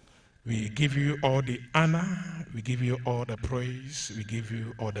 We give you all the honor, we give you all the praise, we give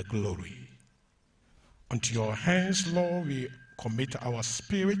you all the glory. Unto your hands, Lord, we commit our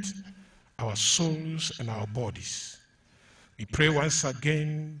spirit, our souls, and our bodies. We pray once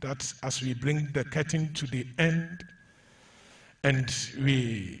again that as we bring the curtain to the end, and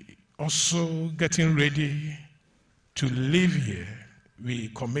we also getting ready to live here, we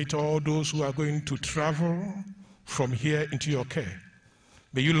commit all those who are going to travel from here into your care.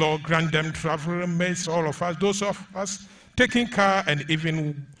 May you, Lord, grant them travel mercy, all of us, those of us taking car and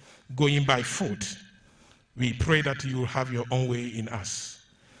even going by foot. We pray that you will have your own way in us.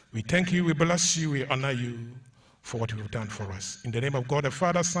 We thank you, we bless you, we honor you for what you have done for us. In the name of God, the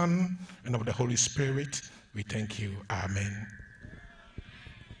Father, Son, and of the Holy Spirit, we thank you. Amen.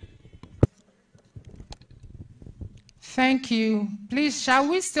 Thank you. Please, shall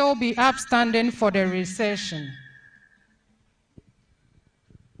we still be upstanding for the recession?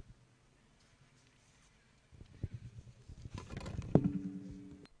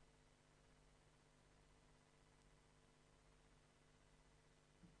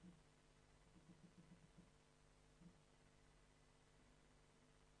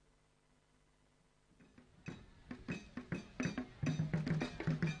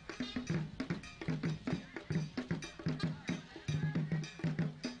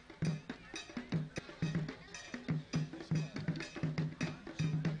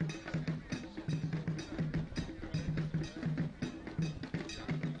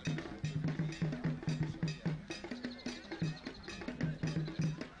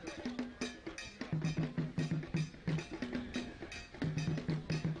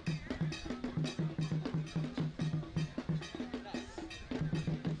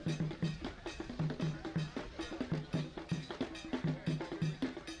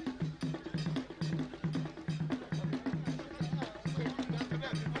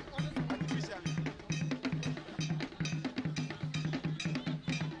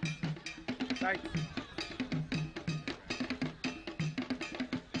 Thank you.